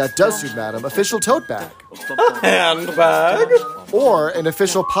very own That Does Suit Madam official tote bag. A handbag? Or an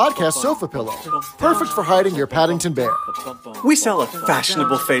official podcast sofa pillow. Perfect for hiding your Paddington Bear. We sell a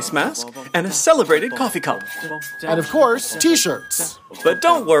fashionable face mask and a celebrated coffee cup. And of course, t-shirts. But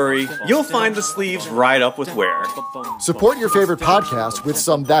don't worry, you'll find the sleeves right up with wear. Support your favorite podcast with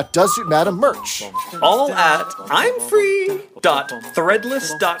some That Does Suit Madam merch. All at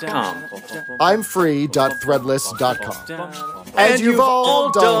imfree.threadless.com. imfree.threadless.com. And you've all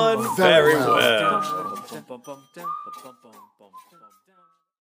done very well.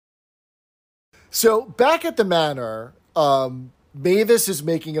 So back at the manor, Mavis is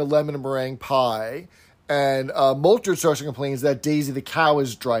making a lemon meringue pie, and Moultrie starts to complain that Daisy the cow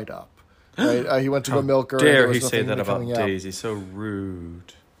is dried up. Right? He went to go milk her. Dare he say that about Daisy? So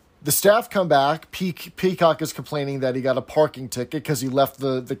rude. The staff come back. Peacock is complaining that he got a parking ticket because he left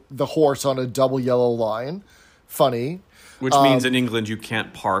the horse on a double yellow line. Funny. Which means in England you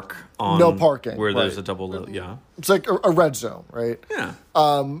can't park on no parking where there's a double, yeah. It's like a red zone, right? Yeah.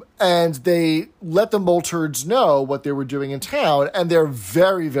 And they let the Moultards know what they were doing in town, and they're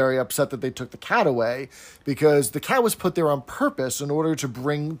very, very upset that they took the cat away because the cat was put there on purpose in order to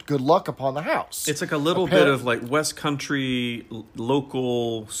bring good luck upon the house. It's like a little bit of like West Country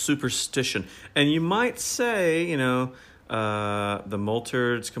local superstition. And you might say, you know, the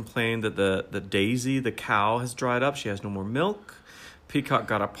Moultards complained that the Daisy, the cow, has dried up. She has no more milk. Peacock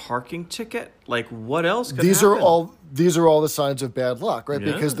got a parking ticket. Like, what else could happen? These are all the signs of bad luck, right?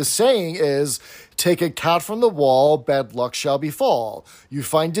 Yeah. Because the saying is, take a cat from the wall, bad luck shall befall. You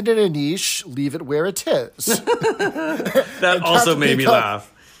find it in a niche, leave it where it is. That also made me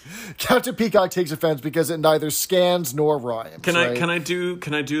laugh. Captain Peacock takes offense because it neither scans nor rhymes. Can I do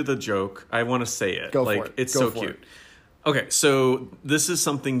the joke? I want to say it. Go for it. It's Go so for cute. it. Okay, so this is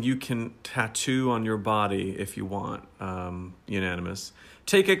something you can tattoo on your body if you want. Unanimous.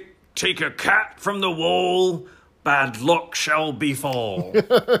 Take a cat from the wall. Bad luck shall befall.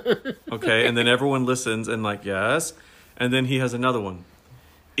 Okay, and then everyone listens and like, yes. And then he has another one.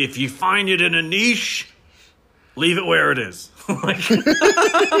 If you find it in a niche, leave it where it is.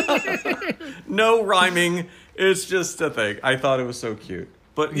 No rhyming. It's just a thing. I thought it was so cute.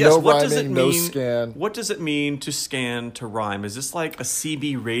 But yes, no what rhyming, does it mean? no scan. What does it mean to scan to rhyme? Is this like a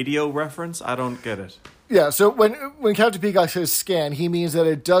CB radio reference? I don't get it. Yeah, so when Captain Peacock says scan, he means that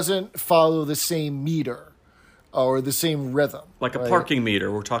it doesn't follow the same meter or the same rhythm. Like a parking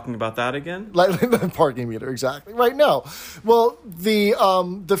meter. We're talking about that again? Like the parking meter, exactly. Right, no. Well,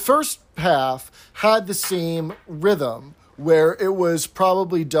 the first half had the same rhythm where it was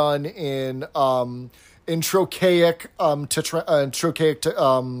probably done in trochaic tetrameter,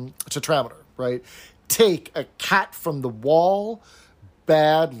 right? Take a cat from the wall,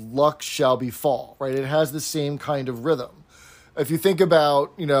 bad luck shall befall, right? It has the same kind of rhythm. If you think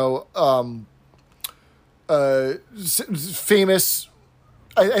about, famous,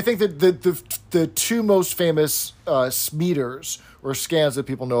 I think that the two most famous meters or scans that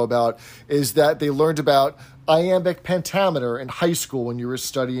people know about is that they learned about iambic pentameter in high school when you were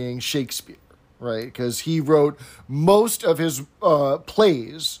studying Shakespeare. Right, because he wrote most of his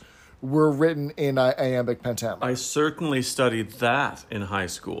plays were written in iambic pentameter. I certainly studied that in high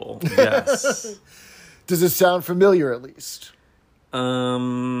school. Yes. Does it sound familiar at least?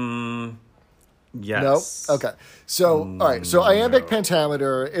 Yes. No? Okay. So, all right. So iambic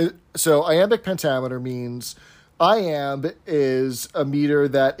pentameter means iamb is a meter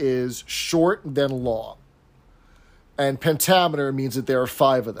that is short then long. And pentameter means that there are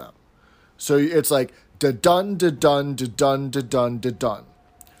 5 of them. So it's like da-dun, da-dun, da-dun, da-dun, da-dun.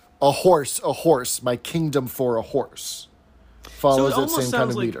 A horse, my kingdom for a horse. Follows that same kind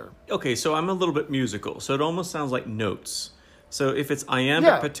of meter. Okay, so I'm a little bit musical. So it almost sounds like notes. So if it's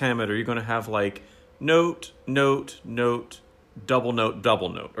iambic pentameter, you're going to have like note, note, note, double note, double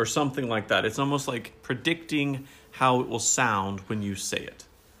note, or something like that. It's almost like predicting how it will sound when you say it.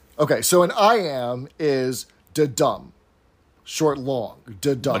 Okay, so an I am is da-dum. Short, long.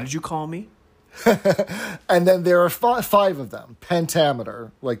 Da-dum. What did you call me? And then there are five of them.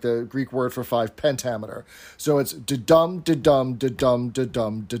 Pentameter, like the Greek word for five, pentameter. So it's da-dum, da-dum, da-dum,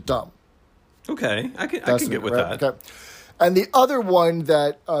 da-dum, da-dum. Okay, I can get with that. Okay. And the other one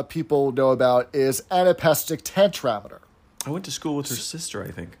that people know about is anapestic tetrameter. I went to school with her sister,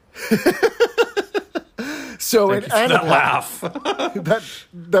 I think. So an That laugh.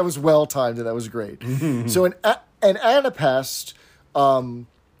 that was well timed and that was great. So an anapest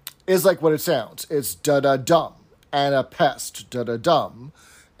is like what it sounds. It's da-da-dum. Anapest, da-da-dum.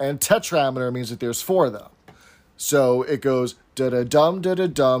 And tetrameter means that there's four of them. So it goes da-da-dum,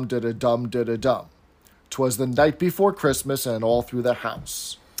 da-da-dum, da-da-dum, da-da-dum. 'Twas the night before Christmas and all through the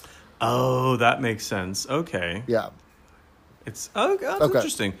house. Oh, that makes sense. Okay. Yeah. That's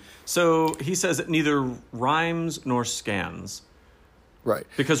interesting. So he says it neither rhymes nor scans. Right.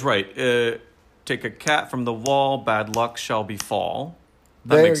 Because, take a cat from the wall, bad luck shall befall.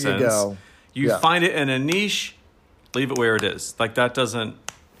 That There makes you sense. go. You Yeah. find it in a niche, leave it where it is. Like, that doesn't,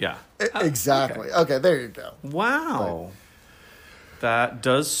 yeah. Exactly. Okay, there you go. Wow. That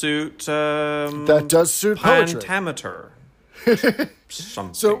does suit That does suit poetry. pentameter.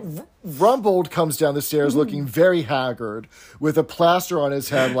 Something. So Rumbold comes down the stairs looking very haggard with a plaster on his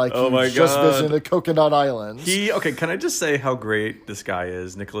head like Oh my he's just God. visiting the Coconut Islands. Can I just say how great this guy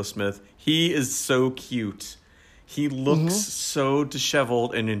is, Nicholas Smith? He is so cute. He looks so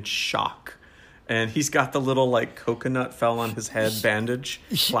disheveled and in shock. And he's got the little, like, coconut fell on his head bandage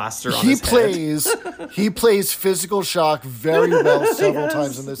plaster on his head. He plays physical shock very well several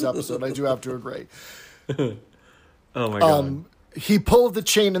times in this episode. I do have to agree. Oh, my God. He pulled the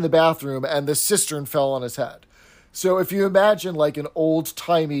chain in the bathroom and the cistern fell on his head. So if you imagine like an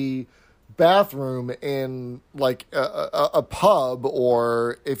old-timey bathroom in like a pub,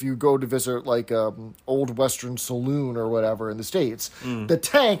 or if you go to visit like old Western saloon or whatever in the States, the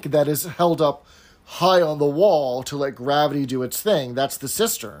tank that is held up high on the wall to let gravity do its thing, that's the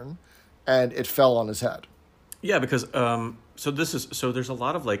cistern, and it fell on his head. Yeah, because so there's a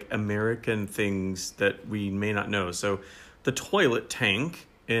lot of like American things that we may not know. So the toilet tank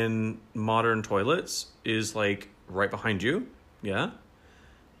in modern toilets is like right behind you. Yeah.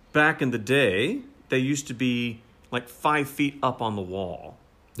 Back in the day, they used to be like 5 feet up on the wall.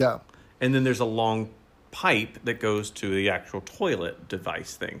 Yeah. And then there's a long pipe that goes to the actual toilet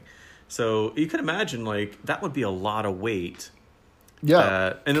device thing. So you could imagine like that would be a lot of weight.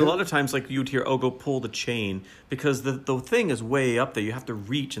 Yeah. And a lot of times, like, you'd hear, go pull the chain, because the thing is way up there. You have to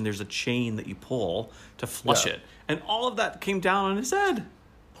reach, and there's a chain that you pull to flush it. And all of that came down on his head.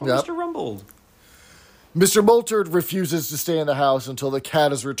 Poor Yep. Mr. Rumbold. Mr. Moultard refuses to stay in the house until the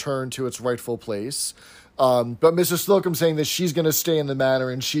cat is returned to its rightful place. But Mrs. Slocum saying that she's going to stay in the manor,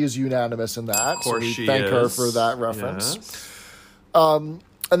 and she is unanimous in that. Of course so we she thank her is. for that reference. Yes.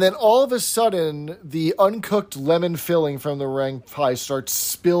 And then all of a sudden, the uncooked lemon filling from the meringue pie starts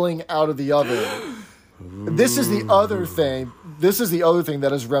spilling out of the oven. This is the other thing. This is the other thing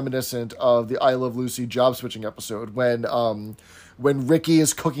that is reminiscent of the I Love Lucy job switching episode when Ricky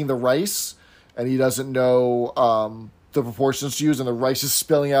is cooking the rice and he doesn't know the proportions to use, and the rice is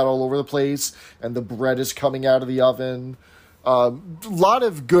spilling out all over the place, and the bread is coming out of the oven. A lot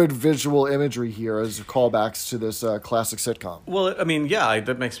of good visual imagery here as callbacks to this classic sitcom. Well, I mean, yeah,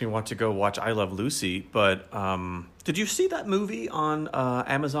 that makes me want to go watch I Love Lucy. But did you see that movie on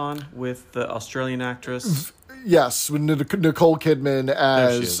Amazon with the Australian actress? Yes, with Nicole Kidman There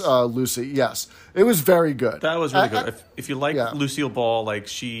she as is. Lucy. Yes, it was very good. That was really good. If you like yeah. Lucille Ball,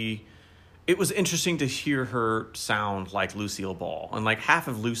 it was interesting to hear her sound like Lucille Ball. And like half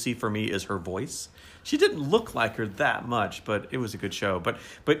of Lucy for me is her voice. She didn't look like her that much, but it was a good show. But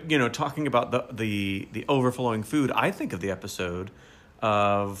you know, talking about the overflowing food, I think of the episode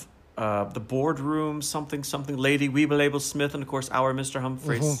of the boardroom something Lady Weeble Smith, and of course our Mr.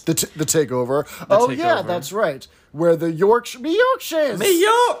 Humphreys. The takeover. Yeah, Takeover. that's right. Where the Yorkshires.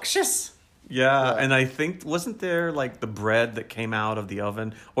 Yorkshires. Yeah, and I think wasn't there like the bread that came out of the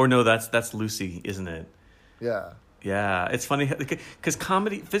oven? Or no, that's Lucy, isn't it? Yeah. Yeah, it's funny because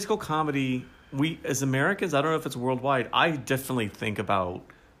physical comedy, we as Americans, I don't know if it's worldwide, I definitely think about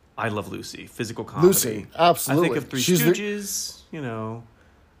I Love Lucy, physical comedy. Lucy, absolutely. I think of Three She's Stooges, you know.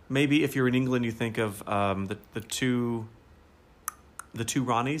 Maybe if you're in England, you think of the two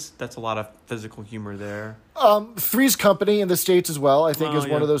Ronnies. That's a lot of physical humor there. Three's Company in the States as well, I think, Oh, is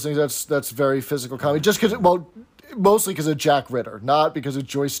one yeah. of those things that's very physical comedy. Just because, mostly because of Jack Ritter, not because of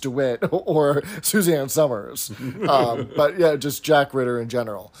Joyce DeWitt or Suzanne Summers. But yeah, just Jack Ritter in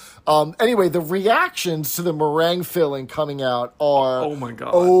general. Anyway, the reactions to the meringue filling coming out are Oh my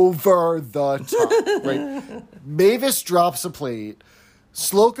God. over the top. Right? Mavis drops a plate.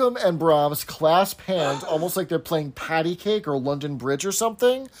 Slocum and Brahms clasp hands almost like they're playing patty cake or London Bridge or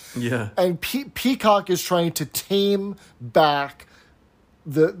something. Yeah. And Peacock is trying to tame back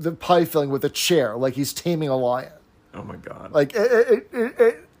the pie filling with a chair, like he's taming a lion. Oh my God. Like,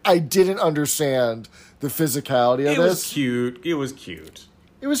 I didn't understand the physicality of It this. was cute. It was cute.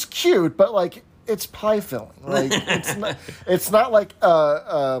 It was cute, but, like, it's pie filling. Like, it's not like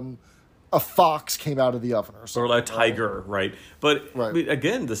a fox came out of the oven or something. Or a tiger, right? But Right.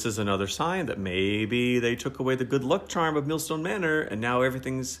 again, this is another sign that maybe they took away the good luck charm of Millstone Manor, and now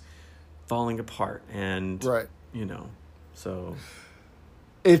everything's falling apart. And, Right. so...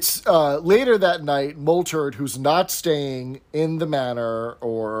 It's later that night, Moultard, who's not staying in the manor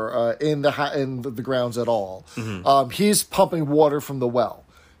or in the grounds at all, he's pumping water from the well,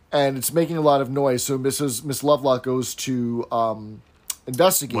 and it's making a lot of noise. So Miss Lovelock goes to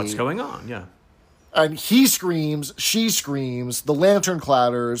investigate. What's going on? Yeah. And he screams, she screams, the lantern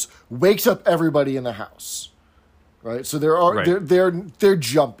clatters, wakes up everybody in the house. Right? So they're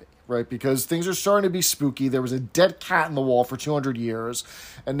jumping, right? Because things are starting to be spooky. There was a dead cat in the wall for 200 years,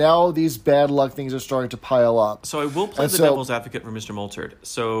 and now these bad luck things are starting to pile up. So I will play the devil's advocate for Mr. Moultard.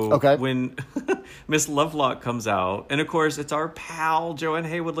 So when Miss Lovelock comes out, and of course it's our pal Joanne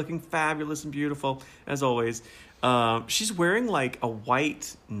Haywood looking fabulous and beautiful as always. She's wearing like a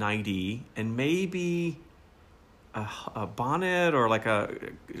white nightie and maybe a bonnet or like a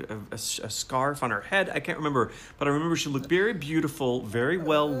scarf on her head. I can't remember, but I remember she looked very beautiful, very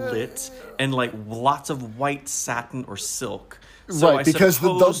well lit, and like lots of white satin or silk. So right, I because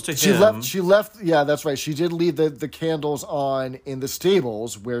suppose she left. Yeah, that's right. She did leave the candles on in the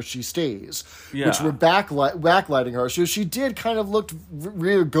stables where she stays, which were backlighting her. So she did kind of looked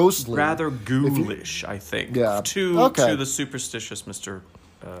real ghostly, rather ghoulish, I think. Yeah. To the superstitious Mr.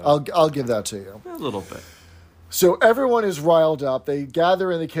 I'll give that to you. A little bit. So everyone is riled up. They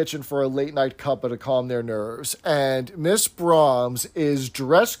gather in the kitchen for a late night cuppa to calm their nerves, and Miss Brahms is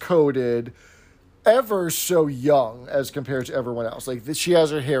dress coded ever so young as compared to everyone else. Like, she has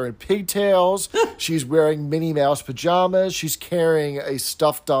her hair in pigtails. She's wearing Minnie Mouse pajamas. She's carrying a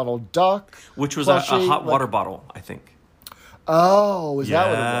stuffed Donald Duck. Which was a hot water bottle, I think. Oh, is that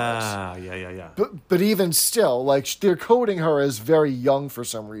what it was? Yeah. But even still, like, they're coding her as very young for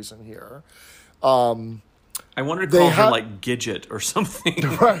some reason here. I wanted to call her, like, Gidget or something.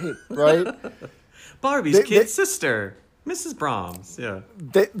 Right. Barbie's kid sister. Mrs. Brahms, yeah.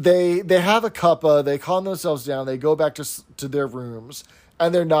 They have a cuppa, they calm themselves down, they go back to their rooms,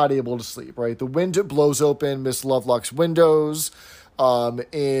 and they're not able to sleep, right? The wind blows open Miss Lovelock's windows. In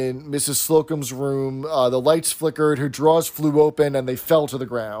Mrs. Slocum's room, the lights flickered, her drawers flew open, and they fell to the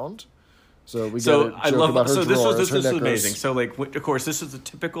ground. So we get a joke about her drawers, this her was knickers. amazing. So, like, of course, this is the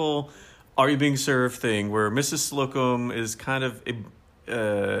typical "Are you being served?" thing where Mrs. Slocum is kind of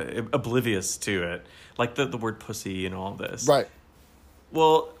oblivious to it. Like the word pussy and all this. Right.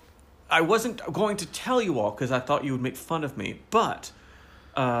 Well, I wasn't going to tell you all because I thought you would make fun of me. But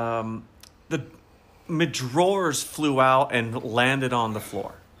the drawers flew out and landed on the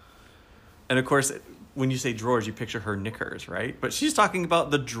floor. And, of course, when you say drawers, you picture her knickers, right? But she's talking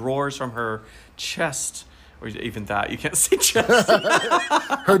about the drawers from her chest. Or even that. You can't say chest.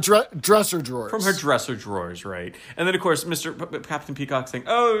 Her dresser drawers. From her dresser drawers, right? And then, of course, Captain Peacock saying,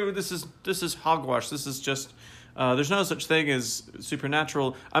 "Oh, this is hogwash. This is just there's no such thing as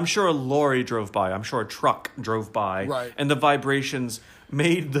supernatural." I'm sure a lorry drove by. I'm sure a truck drove by, right? And the vibrations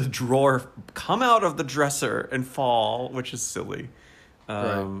made the drawer come out of the dresser and fall, which is silly.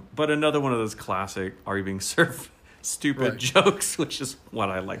 Right. But another one of those classic "Are you being served?" stupid jokes, which is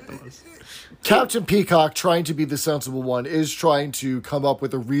what I like the most. Captain Peacock, trying to be the sensible one, is trying to come up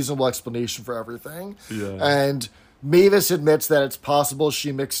with a reasonable explanation for everything. Yeah. And Mavis admits that it's possible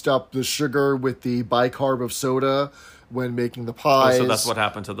she mixed up the sugar with the bicarb of soda when making the pies. Oh, so that's what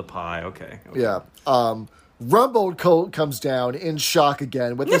happened to the pie. Okay. Yeah. Rumbold comes down in shock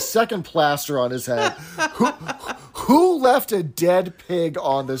again with a second plaster on his head. Who left a dead pig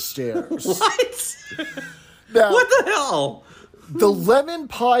on the stairs? What? Now, what the hell? The lemon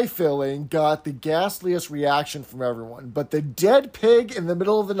pie filling got the ghastliest reaction from everyone, but the dead pig in the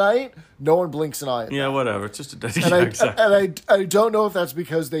middle of the night, no one blinks an eye at. Yeah, whatever. It's just a dead pig. And I don't know if that's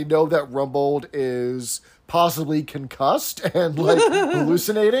because they know that Rumbold is possibly concussed and like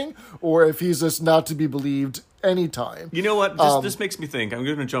hallucinating, or if he's just not to be believed anytime. You know what? This makes me think. I'm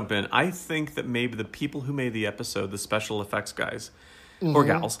going to jump in. I think that maybe the people who made the episode, the special effects guys or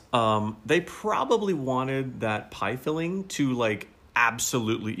gals, they probably wanted that pie filling to like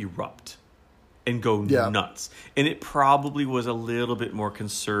absolutely erupt and go nuts. And it probably was a little bit more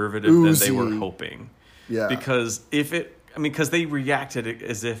conservative than they were hoping. Yeah. Because because they reacted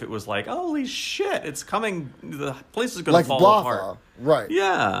as if it was like, holy shit, it's coming. The place is going like to fall Blatha, apart. right?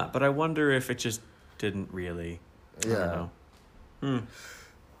 Yeah, but I wonder if it just didn't really. Yeah. I don't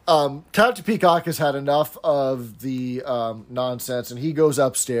know. Captain Peacock has had enough of the nonsense, and he goes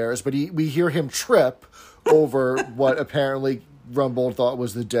upstairs. But we hear him trip over what apparently Rumbold thought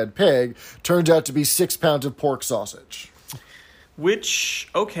was the dead pig. Turns out to be 6 pounds of pork sausage. Which,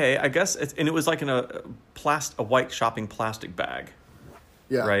 okay, I guess it was like in a white shopping plastic bag.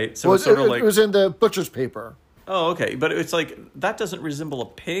 Yeah. Right? So it's sort of like... It was in the butcher's paper. Oh, okay. But it's like, that doesn't resemble a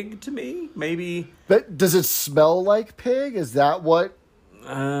pig to me. Maybe... But does it smell like pig? Is that what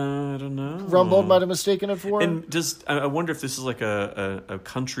I don't know. Rumbold might have mistaken it for? And I wonder if this is like a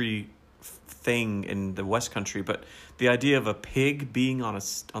country thing in the West Country, but the idea of a pig being on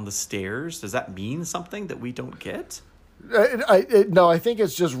the stairs, does that mean something that we don't get? No, I think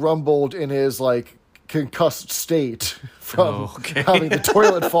it's just Rumbold in his like concussed state from having the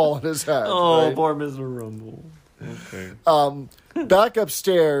toilet fall on his head. Oh, right? poor Mr. Rumbold. Okay. Back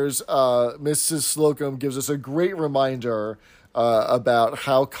upstairs, Mrs. Slocum gives us a great reminder about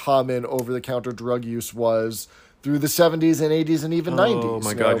how common over-the-counter drug use was through the 70s and 80s and even 90s. Oh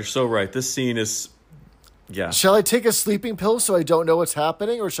my God, you're so right. This scene is... Yeah. Shall I take a sleeping pill so I don't know what's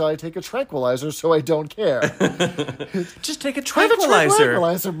happening, or shall I take a tranquilizer so I don't care? Just take a Have a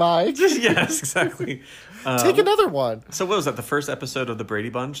tranquilizer, Mike. Yes, exactly. Take another one. So what was that, the first episode of the Brady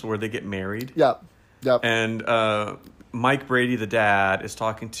Bunch where they get married? Yep. And Mike Brady, the dad, is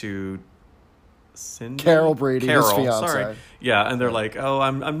talking to Cindy? Carol Brady, his fiance. Sorry. Yeah, and they're like, "Oh,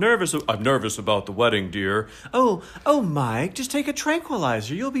 I'm nervous. I'm nervous about the wedding, dear." Oh, Mike, just take a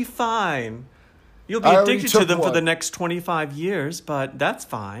tranquilizer. You'll be fine. You'll be addicted to them for the next 25 years, but that's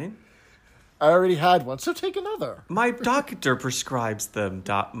fine. I already had one, so take another. My doctor prescribes them,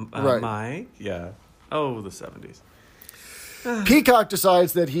 right. Mike. Yeah. Oh, the 70s. Peacock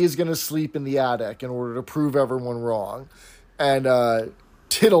decides that he's going to sleep in the attic in order to prove everyone wrong, and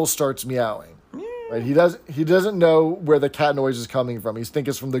Tittle starts meowing. Right? He doesn't know where the cat noise is coming from. He thinks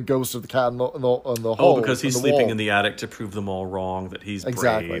it's from the ghost of the cat in the hole. Oh, because he's sleeping in the attic to prove them all wrong, that he's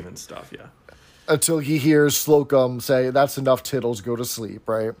brave and stuff. Yeah. Until he hears Slocum say, "That's enough, Tittles, go to sleep,"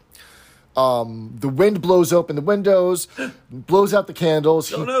 right? The wind blows open the windows, blows out the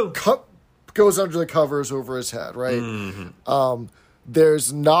candles. Oh, no. Goes under the covers over his head, right? Mm-hmm.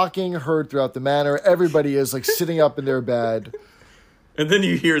 There's knocking heard throughout the manor. Everybody is like sitting up in their bed. And then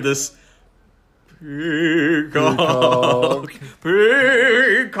you hear this, Peacock.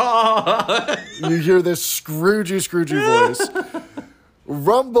 You hear this Scroogey voice.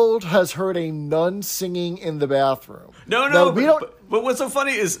 Rumbold has heard a nun singing in the bathroom. No, but what's so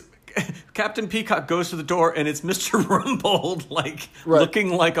funny is Captain Peacock goes to the door and it's Mr. Rumbold,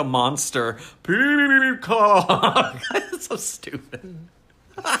 looking like a monster. Peacock. It's so stupid.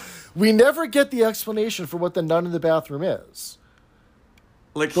 We never get the explanation for what the nun in the bathroom is.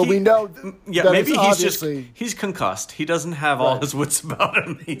 But we know that maybe he's concussed. He doesn't have all his wits about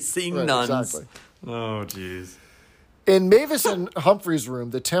him. He's seeing nuns. Exactly. Oh, jeez. In Mavis and Humphrey's room,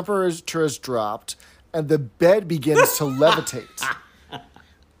 the temperature has dropped and the bed begins to levitate.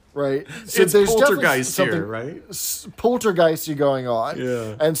 Right? So it's poltergeist here, right? Poltergeisty going on.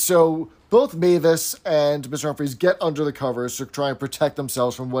 Yeah. And so both Mavis and Mr. Humphreys get under the covers to try and protect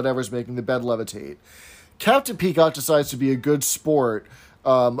themselves from whatever's making the bed levitate. Captain Peacock decides to be a good sport,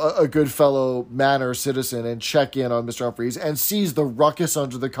 a good fellow manor citizen, and check in on Mr. Humphreys and sees the ruckus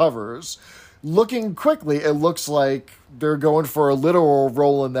under the covers. Looking quickly, it looks like they're going for a literal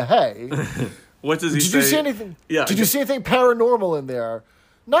roll in the hay. What does he say? Did you see anything? Yeah. Did you see anything paranormal in there?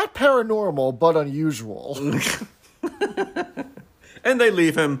 Not paranormal, but unusual. And they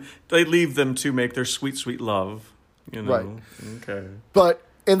leave him. They leave them to make their sweet, sweet love. You know. Right. Okay. But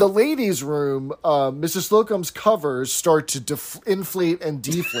in the ladies' room, Mrs. Slocum's covers start to inflate and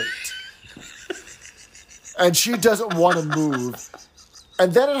deflate. And she doesn't want to move.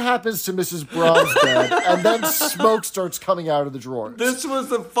 And then it happens to Mrs. Braun's bed, and then smoke starts coming out of the drawers. This was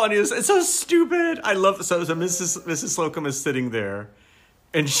the funniest. It's so stupid. I love it. So Mrs. Slocum is sitting there,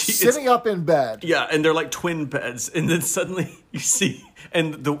 and sitting up in bed. Yeah, and they're like twin beds, and then suddenly you see,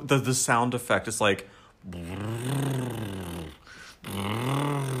 and the sound effect is like,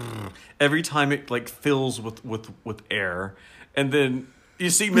 every time it like fills with air, and then you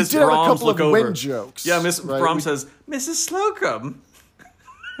see We Miss did have a Brahms couple look of over. wind jokes. Yeah, Miss right? Brahms says, "Mrs. Slocum,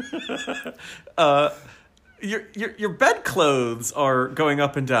 your bedclothes are going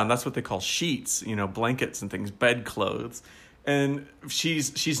up and down." That's what they call sheets, blankets and things, bedclothes. And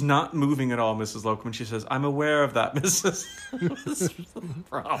she's not moving at all, Mrs. Slocum. And she says, "I'm aware of that, Mrs.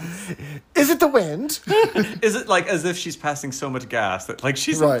 Brahms." Is it the wind? Is it like as if she's passing so much gas that like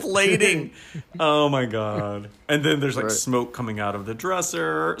she's Right. inflating? Oh my god! And then there's like Right. smoke coming out of the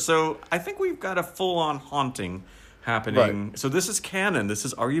dresser. So I think we've got a full-on haunting happening. Right. So this is canon. This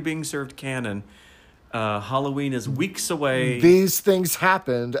is Are You Being Served canon. Halloween is weeks away. These things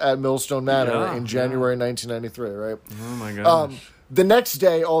happened at Millstone Manor Yeah, in January 1993, right? Oh my gosh. The next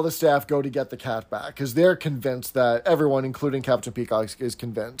day, all the staff go to get the cat back because they're convinced that everyone, including Captain Peacock, is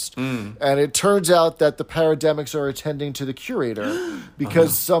convinced. Mm. And it turns out that the Parademics are attending to the curator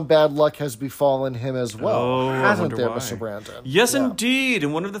because some bad luck has befallen him as well. Oh, I Hasn't wonder there, why. Mr. Brandon? Yes, Yeah. indeed.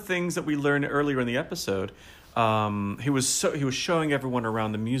 And one of the things that we learned earlier in the episode, he was showing everyone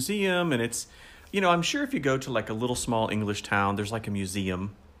around the museum, and it's, I'm sure if you go to like a little small English town, there's like a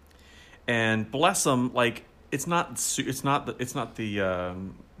museum, and bless them, like it's not the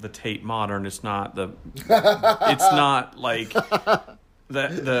Tate Modern, it's not like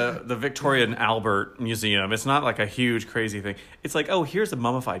the Victoria and Albert Museum. It's not like a huge crazy thing. It's like, oh, here's a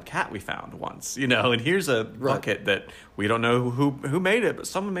mummified cat we found once, and here's a bucket that we don't know who made it, but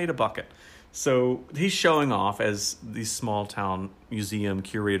someone made a bucket. So he's showing off, as these small town museum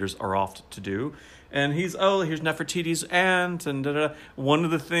curators are oft to do. And here's Nefertiti's aunt, and da-da. One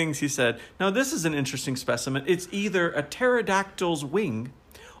of the things he said, now this is an interesting specimen. It's either a pterodactyl's wing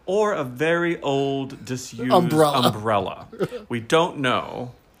or a very old, disused umbrella. We don't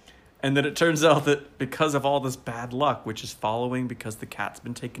know. And then it turns out that because of all this bad luck, which is following because the cat's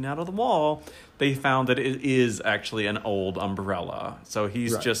been taken out of the wall, they found that it is actually an old umbrella. So he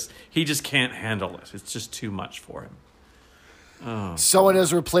just can't handle it. It's just too much for him. Oh. Someone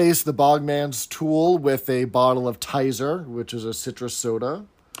has replaced the Bogman's tool with a bottle of Tizer, which is a citrus soda.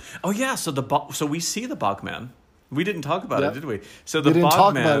 Oh yeah, so we see the Bogman. We didn't talk about it, did we? So We didn't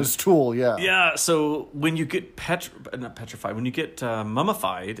talk about his tool, yeah. Yeah, so when you get when you get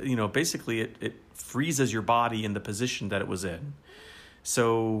mummified, basically it freezes your body in the position that it was in.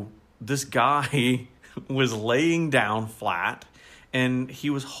 So this guy was laying down flat, and he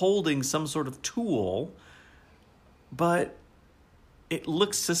was holding some sort of tool, but it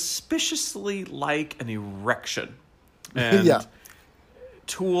looks suspiciously like an erection. And yeah.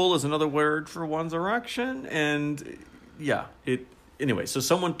 Tool is another word for one's erection, and anyway, so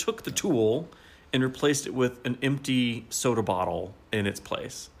someone took the tool and replaced it with an empty soda bottle in its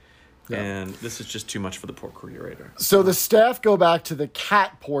place. Yeah. And this is just too much for the poor curator. So the staff go back to the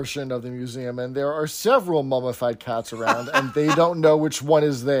cat portion of the museum, and there are several mummified cats around, and they don't know which one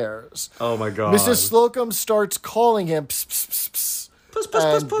is theirs. Oh my god. Mrs. Slocum starts calling him, pss, pss, pss, pss. Puss, puss,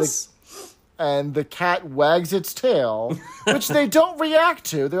 puss, puss. And the cat wags its tail, which they don't react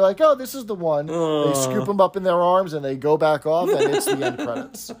to. They're like, oh, this is the one. They scoop him up in their arms, and they go back off, and it's the end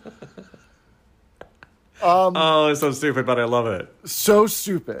credits. It's so stupid, but I love it. So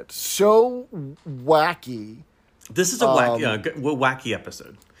stupid. So wacky. This is a wacky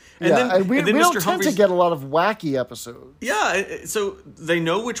episode. And we don't tend to get a lot of wacky episodes. Yeah, so they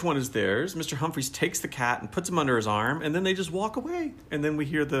know which one is theirs. Mr. Humphries takes the cat and puts him under his arm, and then they just walk away. And then we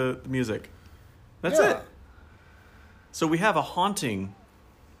hear the music. That's it. So we have a haunting,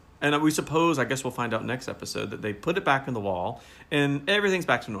 and we suppose, I guess we'll find out next episode, that they put it back in the wall, and everything's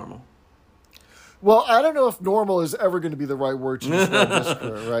back to normal. Well, I don't know if normal is ever going to be the right word to describe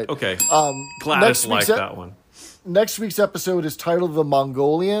this, right? Okay. Gladys liked that one. Next week's episode is titled The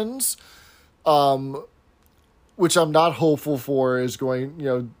Mongolians, which I'm not hopeful for is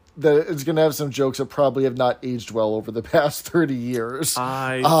going, that it's going to have some jokes that probably have not aged well over the past 30 years.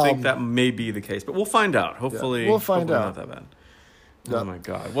 I think that may be the case, but we'll find out. Hopefully, we'll find out. Not that bad. Yeah. Oh my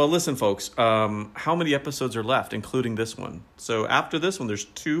god. Well, listen, folks. How many episodes are left, including this one? So after this one, there's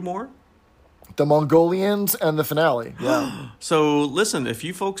 2 more? The Mongolians and the finale. Yeah. So listen, if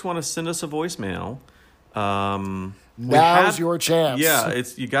you folks want to send us a voicemail, now's your chance. Yeah,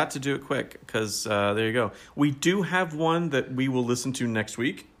 you got to do it quick because there you go. We do have one that we will listen to next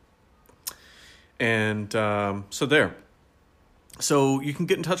week, and so there. So you can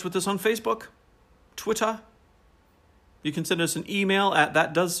get in touch with us on Facebook, Twitter. You can send us an email at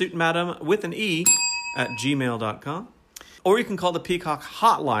thatdoessuitmadam with an E @gmail.com. Or you can call the Peacock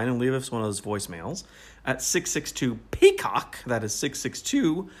hotline and leave us one of those voicemails at 662-PEACOCK. That is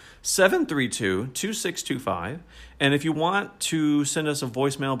 662-732-2625. And if you want to send us a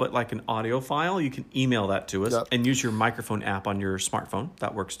voicemail but like an audio file, you can email that to us and use your microphone app on your smartphone.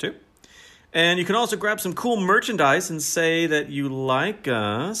 That works too. And you can also grab some cool merchandise and say that you like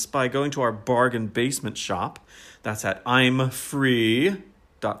us by going to our bargain basement shop. That's at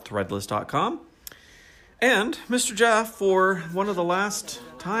imfree.threadless.com. And, Mr. Jeff, for one of the last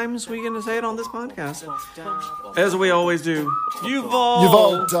times we're going to say it on this podcast, as we always do, you've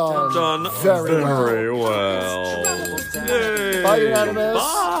all done very well. Yay. Bye, Unanimous.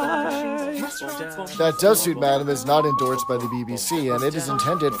 Bye. That Does Suit Madam is not endorsed by the BBC, and it is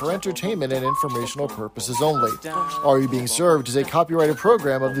intended for entertainment and informational purposes only. Are You Being Served is a copyrighted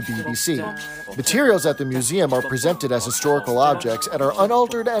program of the BBC. Materials at the museum are presented as historical objects and are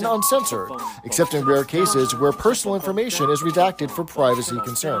unaltered and uncensored, except in rare cases where personal information is redacted for privacy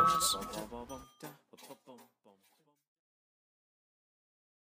concerns.